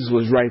 Jesus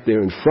was right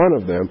there in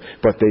front of them,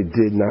 but they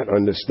did not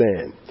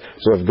understand.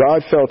 So if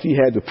God felt he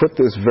had to put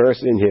this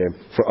verse in here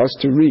for us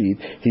to read,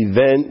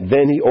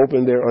 then he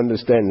opened their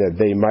understanding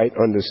that they might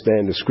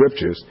understand the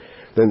Scriptures.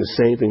 Then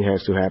the same thing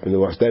has to happen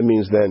to us. That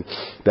means then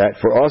that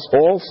for us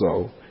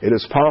also, it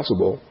is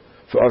possible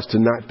for us to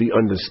not be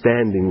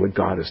understanding what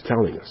God is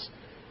telling us.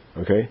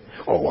 Okay?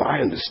 Oh, I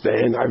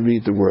understand. I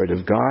read the Word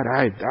of God.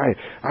 I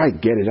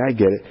get it. I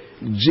get it.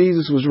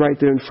 Jesus was right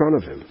there in front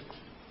of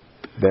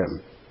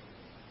them.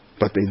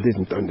 But they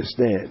didn't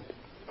understand.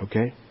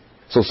 Okay?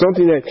 So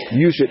something that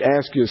you should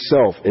ask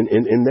yourself in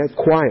that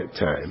quiet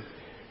time,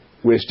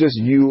 where it's just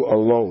you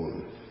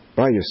alone,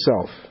 by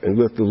yourself and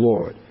with the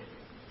Lord,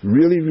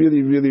 really,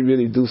 really, really,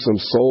 really do some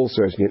soul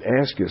searching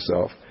and ask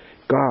yourself,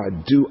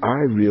 God, do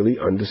I really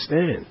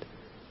understand?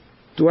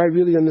 Do I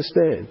really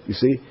understand? You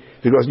see?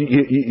 Because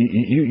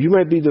you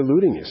might be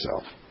deluding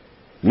yourself.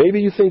 Maybe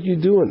you think you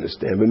do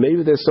understand, but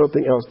maybe there's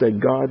something else that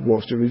God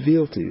wants to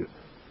reveal to you.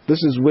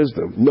 This is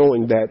wisdom,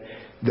 knowing that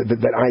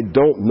I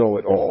don't know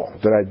it all,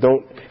 that I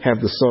don't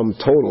have the sum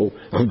total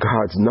of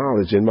God's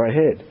knowledge in my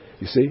head.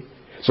 You see?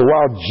 So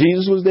while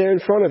Jesus was there in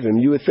front of him,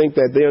 you would think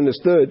that they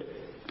understood.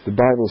 The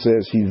Bible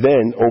says he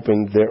then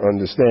opened their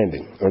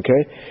understanding.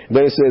 Okay?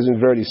 Then it says in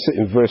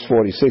verse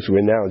 46,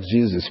 where now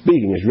Jesus is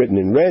speaking, is written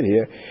in red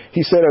here,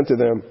 he said unto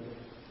them,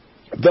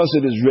 thus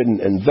it is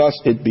written, and thus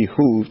it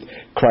behooved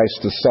Christ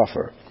to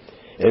suffer,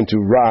 and to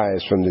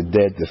rise from the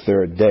dead the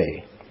third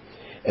day,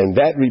 and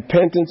that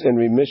repentance and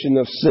remission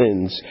of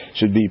sins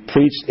should be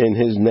preached in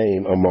his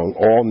name among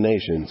all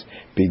nations,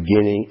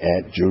 beginning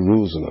at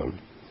Jerusalem.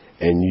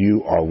 and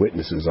you are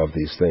witnesses of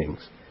these things.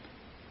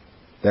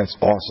 That's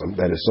awesome.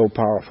 That is so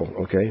powerful,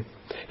 okay?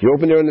 You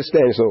open your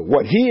understanding. So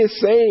what he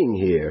is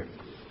saying here,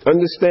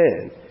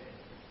 understand,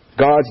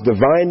 God's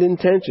divine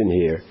intention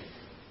here,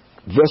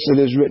 thus it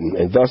is written,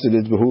 and thus it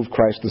is behooved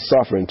Christ to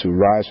suffer and to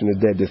rise from the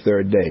dead the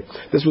third day.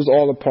 This was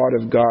all a part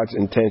of God's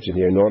intention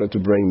here in order to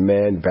bring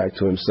man back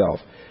to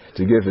himself,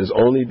 to give his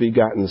only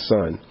begotten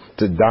Son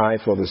to die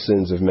for the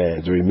sins of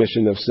man, the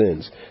remission of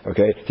sins.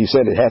 Okay? He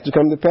said it had to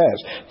come to pass.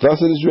 Thus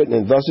it is written,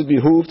 and thus it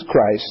behooved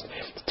Christ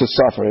to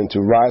suffer and to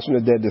rise from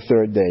the dead the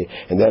third day,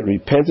 and that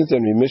repentance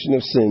and remission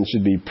of sins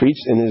should be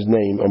preached in his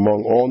name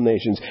among all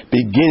nations,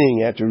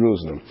 beginning at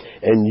Jerusalem.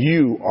 And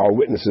you are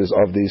witnesses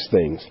of these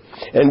things.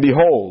 And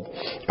behold,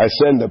 I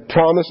send the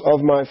promise of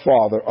my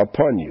Father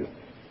upon you.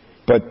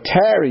 But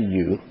tarry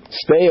you,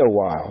 stay a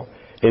while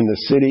in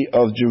the city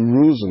of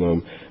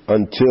Jerusalem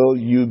until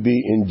you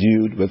be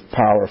endued with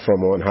power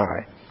from on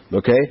high.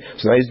 Okay?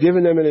 So now he's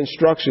giving them an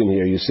instruction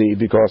here, you see,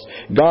 because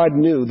God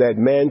knew that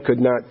man could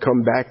not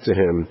come back to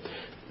him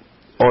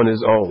on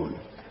his own.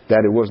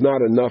 That it was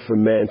not enough for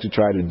man to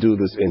try to do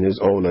this in his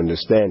own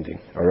understanding.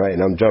 All right?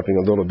 And I'm jumping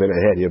a little bit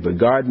ahead here, but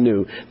God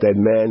knew that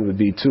man would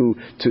be too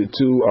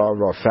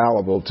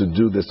fallible to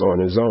do this on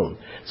his own.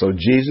 So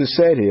Jesus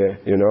said here,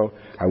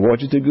 I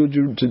want you to go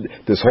to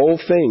this whole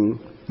thing,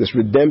 this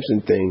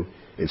redemption thing,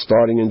 it's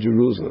starting in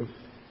Jerusalem.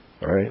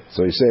 All right?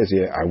 So he says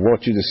here, I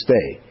want you to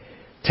stay.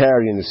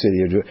 Tarry in the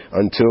city of Jerusalem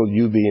until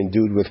you be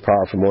endued with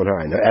power from on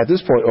high. Now, at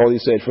this point, all he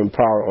said, from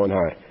power on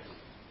high.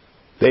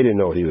 They didn't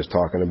know what he was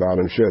talking about.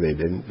 I'm sure they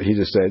didn't. But he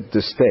just said,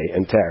 just stay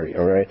and tarry.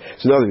 All right?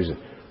 It's another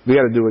reason. We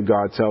got to do what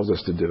God tells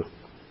us to do.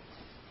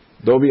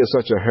 Don't be in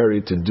such a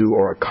hurry to do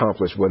or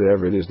accomplish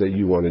whatever it is that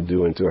you want to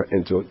do and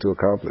to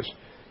accomplish.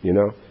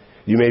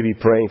 You may be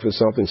praying for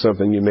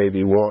something you may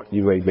be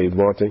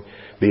wanting,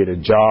 be it a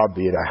job,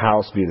 be it a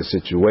house, be it a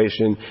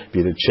situation, be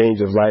it a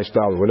change of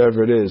lifestyle,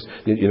 whatever it is.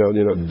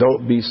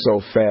 Don't be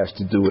so fast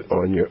to do it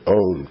on your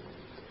own.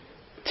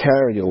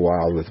 Tarry a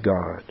while with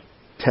God.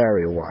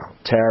 Tarry a while.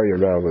 Tarry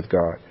around with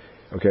God.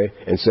 Okay?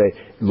 And say,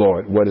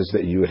 Lord, what is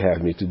that you would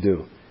have me to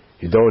do?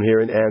 You don't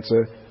hear an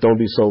answer, don't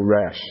be so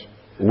rash.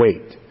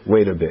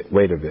 Wait a bit.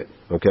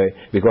 Okay?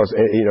 Because,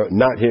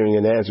 not hearing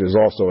an answer is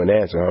also an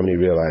answer. How many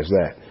realize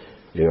that?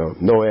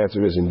 No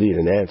answer is indeed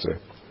an answer.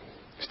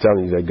 He's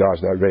telling you that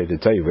God's not ready to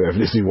tell you whatever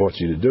it is he wants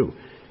you to do.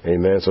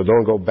 Amen? So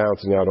don't go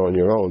bouncing out on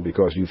your own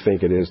because you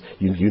think it is,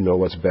 you know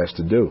what's best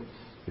to do.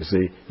 You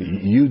see,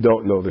 you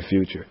don't know the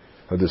future.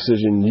 A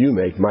decision you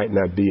make might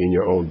not be in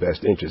your own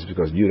best interest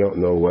because you don't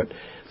know what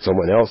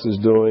someone else is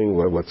doing,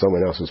 what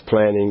someone else is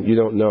planning. You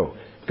don't know.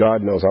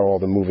 God knows how all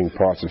the moving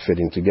parts are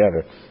fitting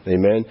together.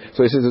 Amen?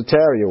 So he says to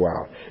tarry a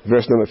while.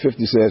 Verse number 50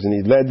 says, and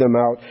he led them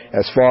out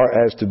as far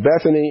as to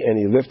Bethany, and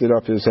he lifted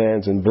up his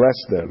hands and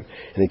blessed them.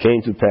 And it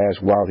came to pass,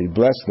 while he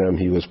blessed them,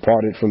 he was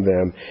parted from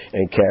them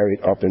and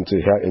carried up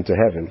into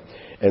heaven.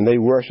 And they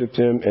worshipped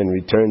him and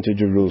returned to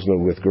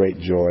Jerusalem with great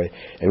joy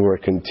and were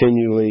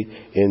continually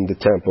in the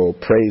temple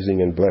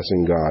praising and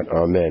blessing God.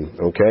 Amen.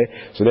 Okay?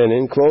 So then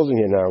in closing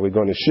here now, we're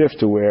going to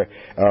shift to where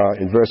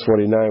in verse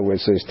 49 where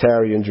it says,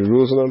 tarry in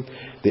Jerusalem.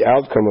 The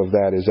outcome of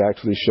that is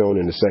actually shown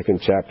in the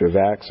second chapter of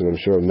Acts, and I'm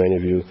sure many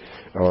of you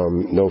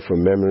know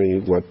from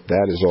memory what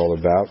that is all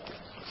about.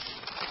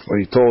 Well,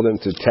 he told them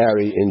to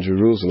tarry in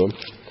Jerusalem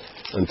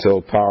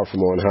until power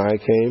from on high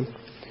came.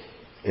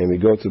 And we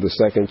go to the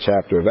second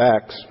chapter of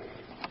Acts.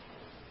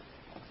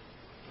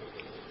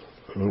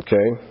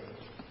 Okay.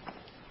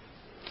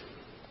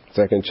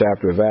 Second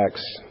chapter of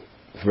Acts,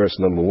 verse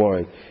number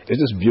 1.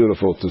 It's just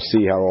beautiful to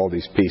see how all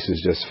these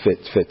pieces just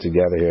fit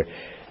together here.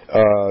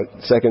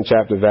 Second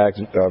chapter of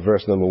Acts,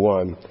 verse number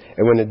 1.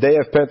 And when the day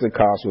of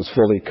Pentecost was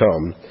fully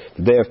come,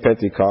 the day of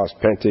Pentecost,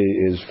 Pente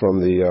is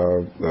from the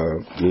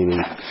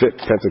meaning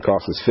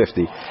Pentecost is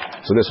 50.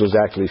 So this was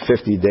actually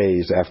 50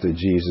 days after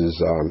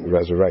Jesus'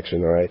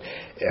 resurrection, all right?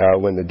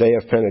 When the day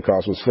of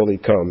Pentecost was fully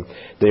come,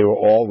 they were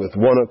all with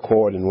one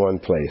accord in one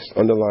place.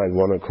 Underline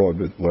one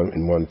accord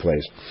in one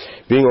place.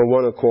 Being on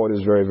one accord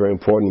is very, very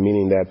important,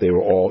 meaning that they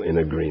were all in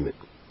agreement,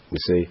 you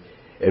see?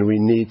 And we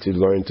need to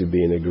learn to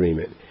be in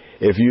agreement.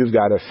 If you've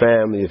got a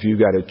family, if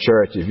you've got a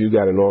church, if you've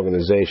got an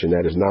organization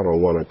that is not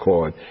on one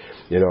accord,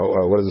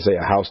 what does it say?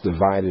 A house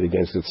divided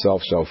against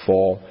itself shall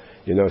fall.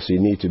 So you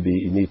need to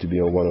be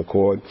on one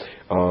accord.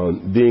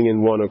 Being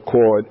in one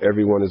accord,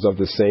 everyone is of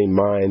the same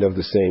mind, of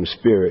the same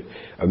spirit.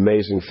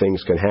 Amazing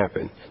things can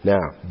happen.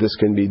 Now, this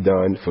can be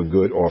done for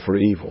good or for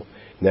evil.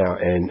 Now,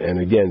 and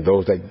again,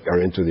 those that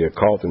are into the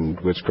occult and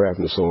witchcraft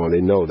and so on,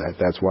 they know that.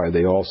 That's why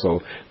they also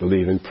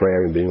believe in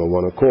prayer and being on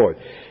one accord.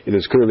 It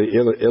is clearly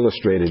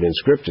illustrated in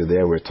Scripture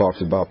there where it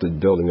talks about the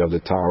building of the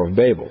Tower of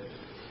Babel.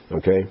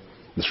 Okay?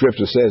 The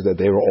Scripture says that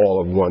they were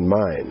all of one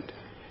mind.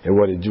 And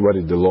what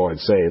did the Lord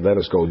say? Let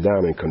us go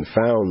down and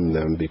confound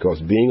them, because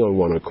being on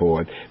one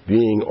accord,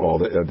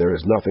 there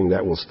is nothing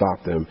that will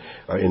stop them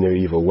in their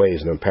evil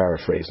ways. And I'm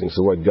paraphrasing.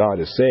 So what God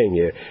is saying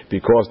here,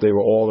 because they were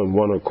all in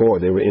one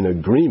accord, they were in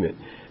agreement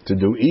to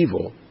do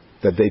evil,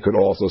 that they could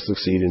also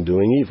succeed in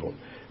doing evil.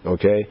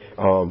 Okay?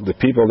 The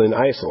people in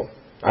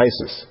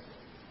ISIS,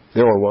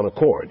 They're on one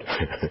accord.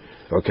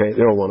 Okay?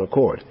 They're on one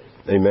accord.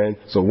 Amen.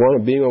 So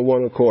being on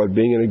one accord,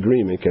 being in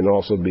agreement can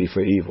also be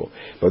for evil.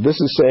 But this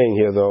is saying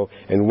here, though,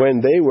 and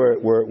when they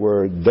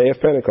were day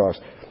of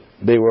Pentecost,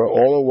 they were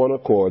all on one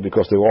accord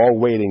because they were all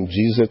waiting.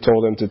 Jesus had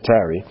told them to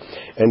tarry.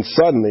 And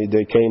suddenly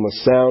there came a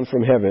sound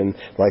from heaven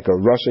like a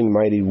rushing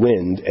mighty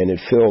wind, and it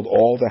filled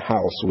all the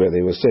house where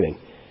they were sitting.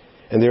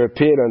 And there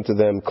appeared unto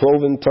them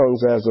cloven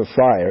tongues as of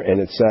fire, and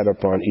it sat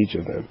upon each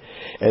of them.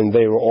 And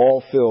they were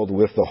all filled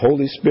with the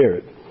Holy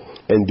Spirit,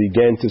 and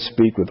began to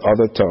speak with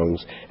other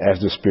tongues as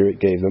the Spirit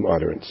gave them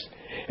utterance.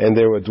 And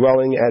there were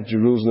dwelling at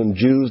Jerusalem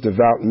Jews,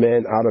 devout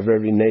men out of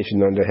every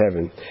nation under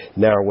heaven.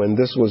 Now when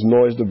this was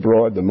noised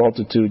abroad, the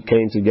multitude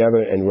came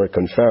together and were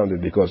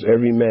confounded, because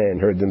every man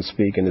heard them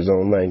speak in his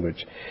own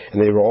language.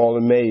 And they were all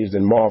amazed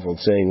and marveled,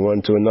 saying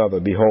one to another,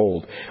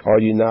 Behold, are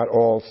ye not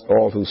all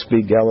who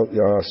speak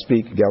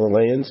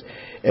Galileans?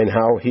 And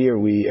how hear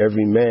we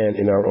every man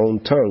in our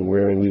own tongue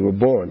wherein we were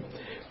born?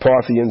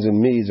 Parthians and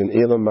Medes and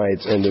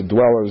Elamites and the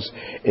dwellers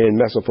in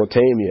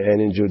Mesopotamia and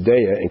in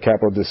Judea and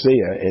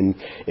Cappadocia and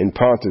in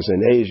Pontus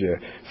and Asia,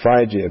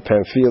 Phrygia,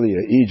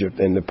 Pamphylia, Egypt,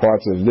 and the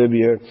parts of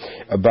Libya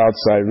about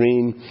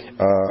Cyrene,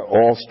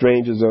 all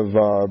strangers of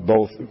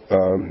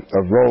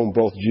Rome,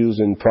 both Jews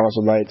and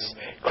proselytes,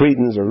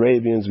 Cretans,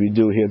 Arabians, we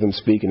do hear them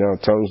speak in our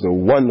tongues the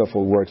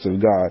wonderful works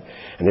of God.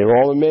 And they were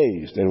all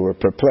amazed and were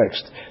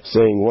perplexed,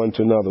 saying one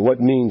to another, What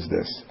means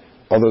this?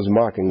 Others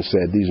mocking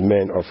said, These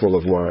men are full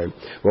of wine.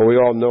 Well, we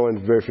all know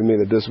and very familiar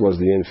that this was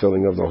the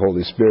infilling of the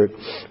Holy Spirit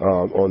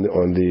on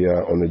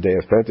the day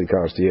of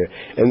Pentecost here.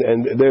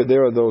 And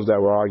there are those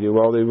that will argue,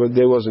 well,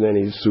 there wasn't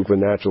any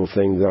supernatural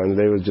thing done.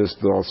 They were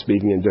just all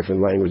speaking in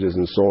different languages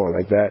and so on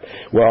like that.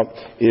 Well,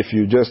 if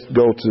you just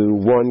go to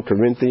 1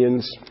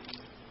 Corinthians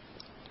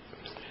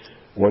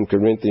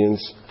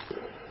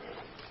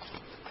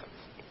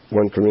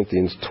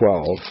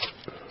 12.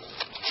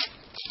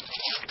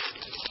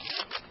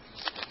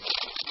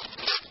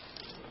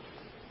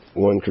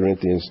 1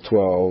 Corinthians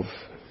 12.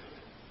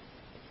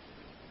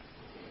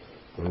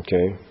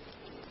 Okay.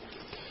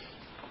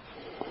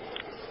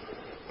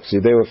 See,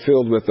 they were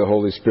filled with the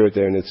Holy Spirit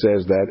there, and it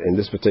says that in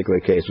this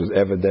particular case was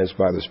evidenced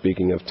by the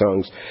speaking of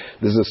tongues.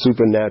 This is a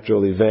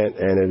supernatural event,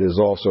 and it is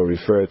also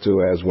referred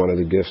to as one of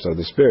the gifts of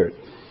the Spirit.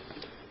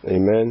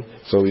 Amen.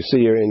 So we see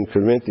here in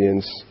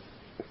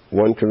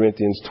 1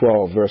 Corinthians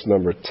 12, verse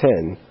number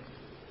 10.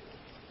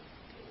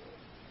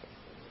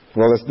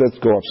 Well, let's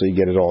go up so you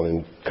get it all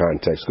in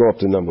context. Go up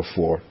to number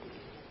 4.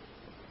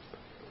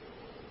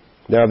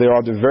 Now there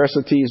are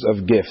diversities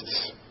of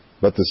gifts,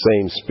 but the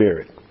same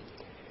Spirit.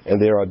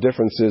 And there are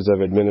differences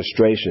of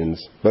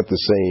administrations, but the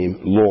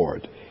same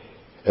Lord.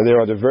 And there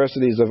are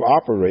diversities of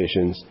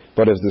operations,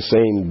 but as the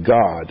same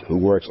God who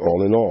works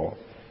all in all.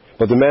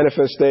 But the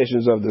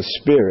manifestations of the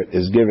Spirit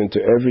is given to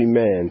every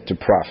man to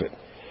profit.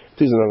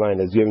 Please underline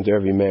that, it's given to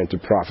every man to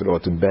profit or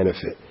to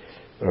benefit.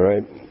 All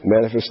right?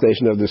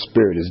 Manifestation of the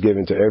Spirit is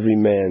given to every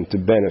man to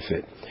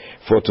benefit.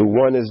 For to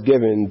one is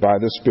given by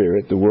the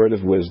Spirit the word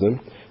of wisdom,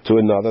 to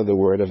another the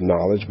word of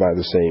knowledge by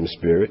the same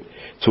Spirit,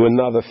 to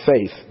another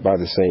faith by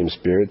the same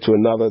Spirit, to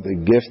another the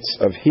gifts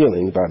of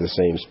healing by the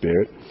same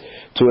Spirit,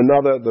 to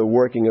another the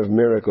working of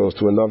miracles,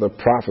 to another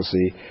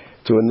prophecy,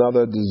 to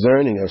another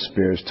discerning of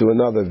spirits, to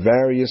another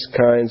various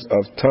kinds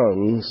of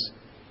tongues,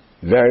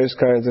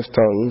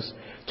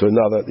 to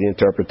another the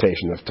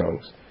interpretation of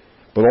tongues.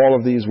 But all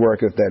of these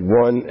work at that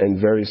one and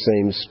very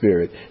same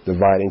Spirit,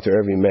 dividing to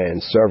every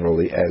man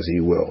severally as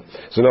he will.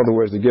 So in other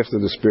words, the gifts of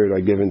the Spirit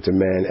are given to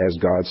man as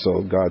God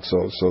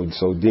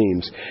so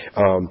deems.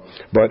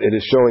 But it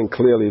is showing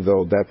clearly,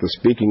 though, that the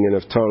speaking in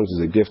of tongues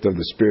is a gift of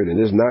the Spirit, and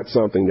is not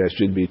something that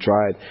should be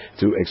tried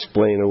to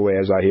explain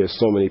away, as I hear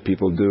so many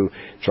people do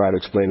try to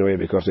explain away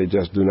because they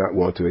just do not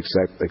want to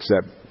accept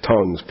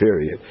tongues,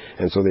 period.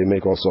 And so they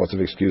make all sorts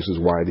of excuses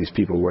why these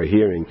people were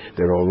hearing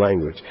their own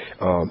language.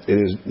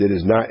 It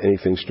is not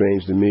anything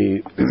strange to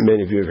me.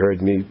 Many of you have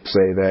heard me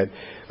say that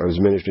I was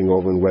ministering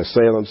over in West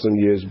Salem some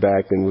years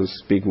back and was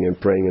speaking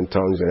and praying in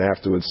tongues, and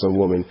afterwards a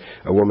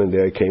woman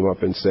there came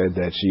up and said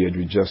that she had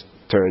just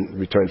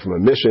returned from a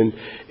mission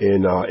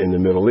in the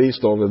Middle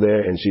East over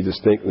there, and she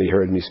distinctly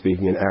heard me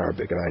speaking in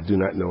Arabic. And I do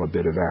not know a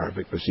bit of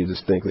Arabic, but she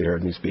distinctly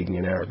heard me speaking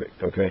in Arabic.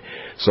 Okay,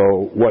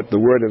 so what the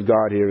Word of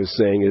God here is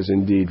saying is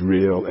indeed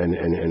real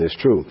and is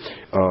true.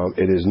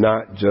 It is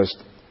not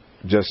just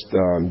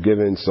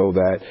given so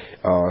that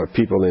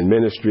people in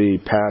ministry,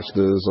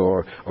 pastors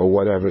or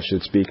whatever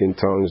should speak in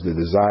tongues. The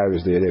desire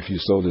is that if you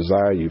so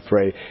desire, you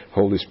pray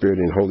Holy Spirit,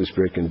 and Holy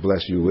Spirit can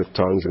bless you with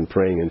tongues and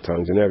praying in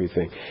tongues and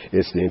everything.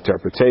 It's the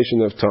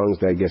interpretation of tongues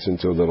that gets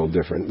into a little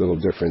different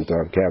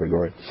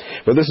category.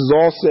 But this is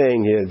all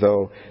saying here,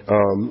 though,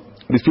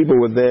 these people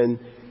would then,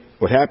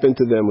 what happened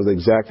to them was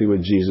exactly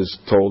what Jesus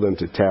told them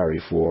to tarry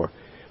for.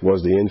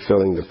 was the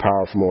infilling, the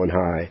power from on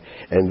high.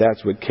 And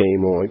that's what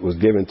came on, was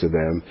given to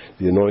them,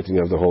 the anointing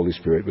of the Holy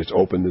Spirit, which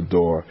opened the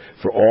door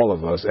for all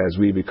of us as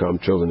we become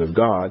children of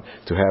God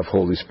to have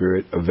Holy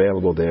Spirit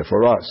available there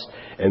for us.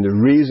 And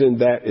the reason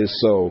that is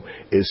so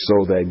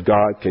that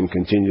God can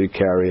continue to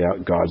carry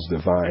out God's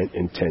divine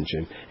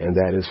intention, and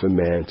that is for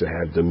man to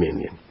have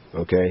dominion.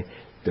 Okay?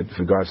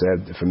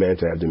 For man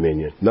to have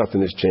dominion.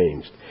 Nothing has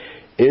changed.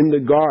 In the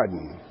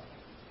garden,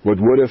 what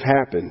would have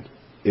happened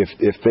if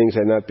things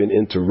had not been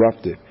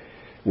interrupted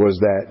was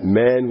that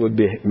man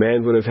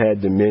would have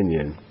had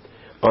dominion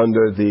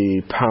under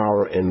the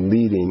power and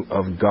leading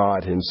of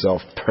God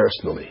himself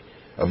personally,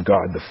 of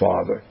God the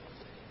Father.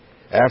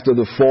 After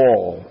the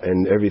fall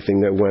and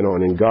everything that went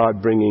on, and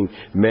God bringing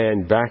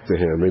man back to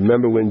him.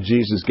 Remember when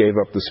Jesus gave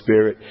up the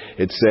Spirit,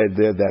 it said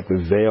there that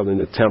the veil in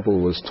the temple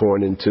was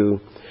torn in two.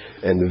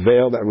 And the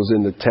veil that was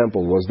in the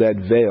temple was that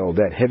veil,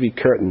 that heavy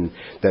curtain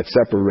that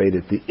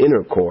separated the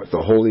inner court,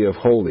 the Holy of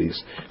Holies,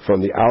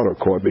 from the outer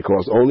court,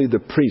 because only the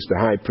priest, the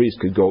high priest,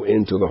 could go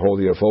into the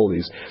Holy of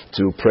Holies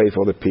to pray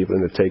for the people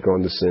and to take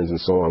on the sins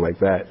and so on like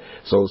that.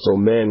 So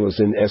man was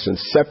in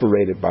essence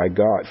separated by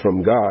God,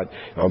 from God.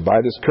 By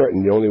this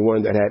curtain, the only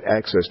one that had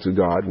access to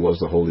God was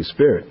the Holy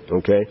Spirit.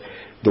 Okay?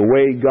 The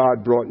way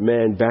God brought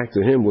man back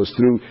to him was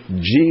through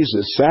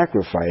Jesus'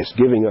 sacrifice,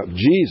 giving up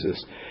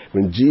Jesus.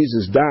 When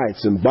Jesus died,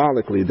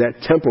 symbolically, that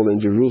temple in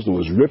Jerusalem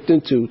was ripped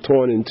in two,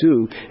 torn in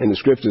two, and the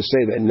scriptures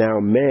say that now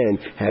man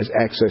has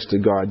access to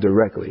God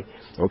directly.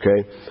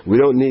 Okay? We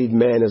don't need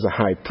man as a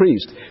high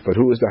priest, but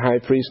who is the high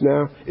priest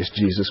now? It's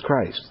Jesus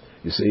Christ.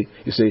 You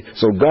see,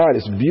 so God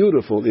is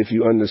beautiful if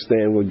you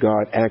understand what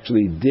God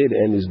actually did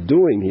and is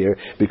doing here,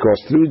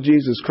 because through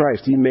Jesus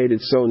Christ, He made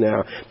it so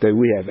now that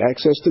we have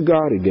access to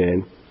God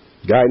again,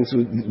 guidance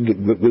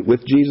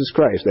with Jesus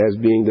Christ as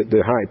being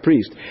the high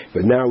priest,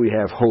 but now we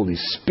have Holy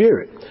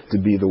Spirit to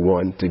be the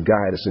one to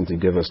guide us and to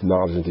give us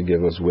knowledge and to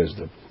give us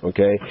wisdom.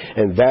 Okay?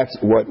 And that's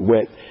what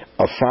went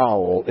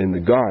afoul in the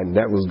garden.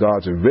 That was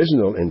God's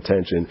original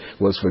intention,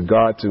 was for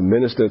God to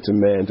minister to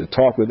man, to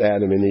talk with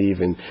Adam and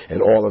Eve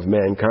and all of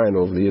mankind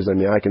over the years. I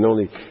mean,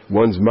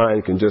 one's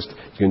mind can just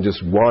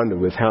wander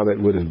with how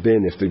that would have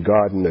been if the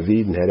Garden of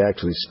Eden had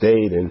actually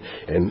stayed and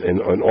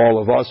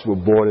all of us were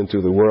born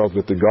into the world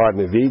with the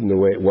Garden of Eden the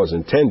way it was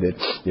intended,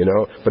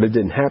 but it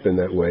didn't happen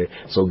that way.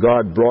 So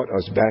God brought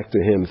us back to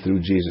Him through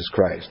Jesus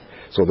Christ.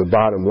 So the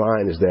bottom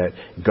line is that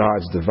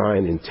God's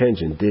divine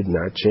intention did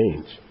not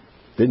change.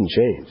 Didn't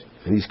change.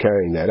 And He's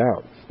carrying that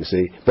out, you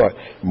see. But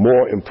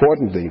more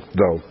importantly,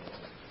 though,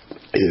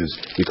 is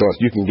because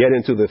you can get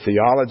into the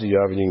theology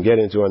of it, you can get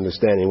into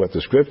understanding what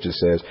the Scripture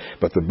says,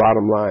 but the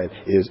bottom line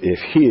is if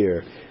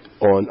here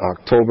on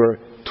October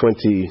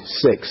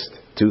 26th,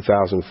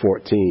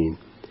 2014,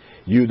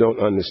 you don't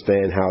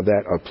understand how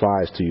that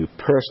applies to you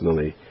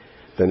personally,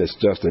 then it's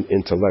just an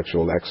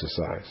intellectual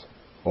exercise.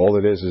 All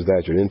it is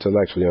that you're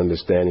intellectually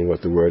understanding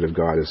what the Word of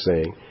God is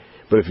saying.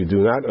 But if you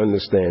do not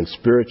understand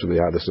spiritually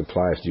how this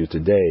applies to you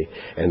today,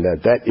 and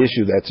that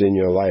issue that's in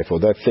your life, or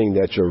that thing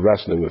that you're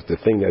wrestling with, the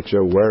thing that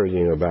you're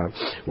worrying about,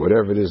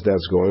 whatever it is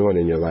that's going on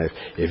in your life,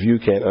 if you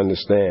can't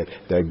understand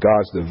that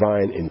God's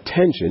divine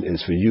intention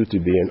is for you to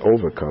be an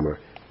overcomer,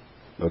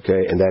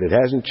 okay, and that it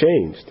hasn't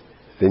changed,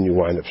 then you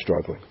wind up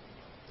struggling.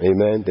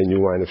 Amen? Then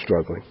you wind up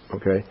struggling.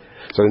 Okay?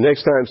 So the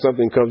next time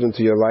something comes into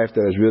your life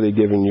that is really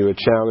giving you a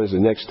challenge, the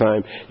next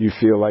time you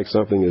feel like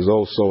something is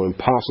oh so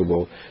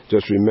impossible,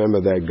 just remember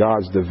that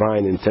God's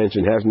divine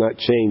intention has not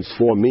changed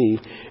for me.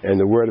 And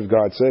the Word of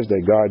God says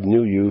that God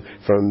knew you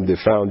from the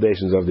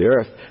foundations of the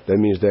earth.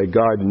 That means that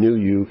God knew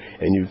you,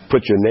 and you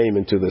put your name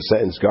into the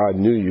sentence, God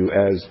knew you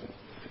as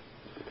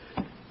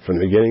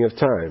from the beginning of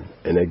time.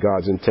 And that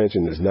God's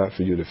intention is not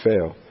for you to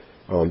fail,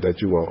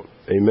 that you won't.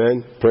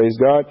 Amen. Praise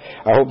God.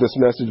 I hope this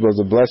message was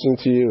a blessing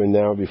to you. And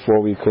now,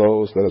 before we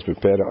close, let us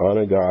prepare to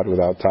honor God with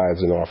our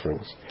tithes and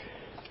offerings.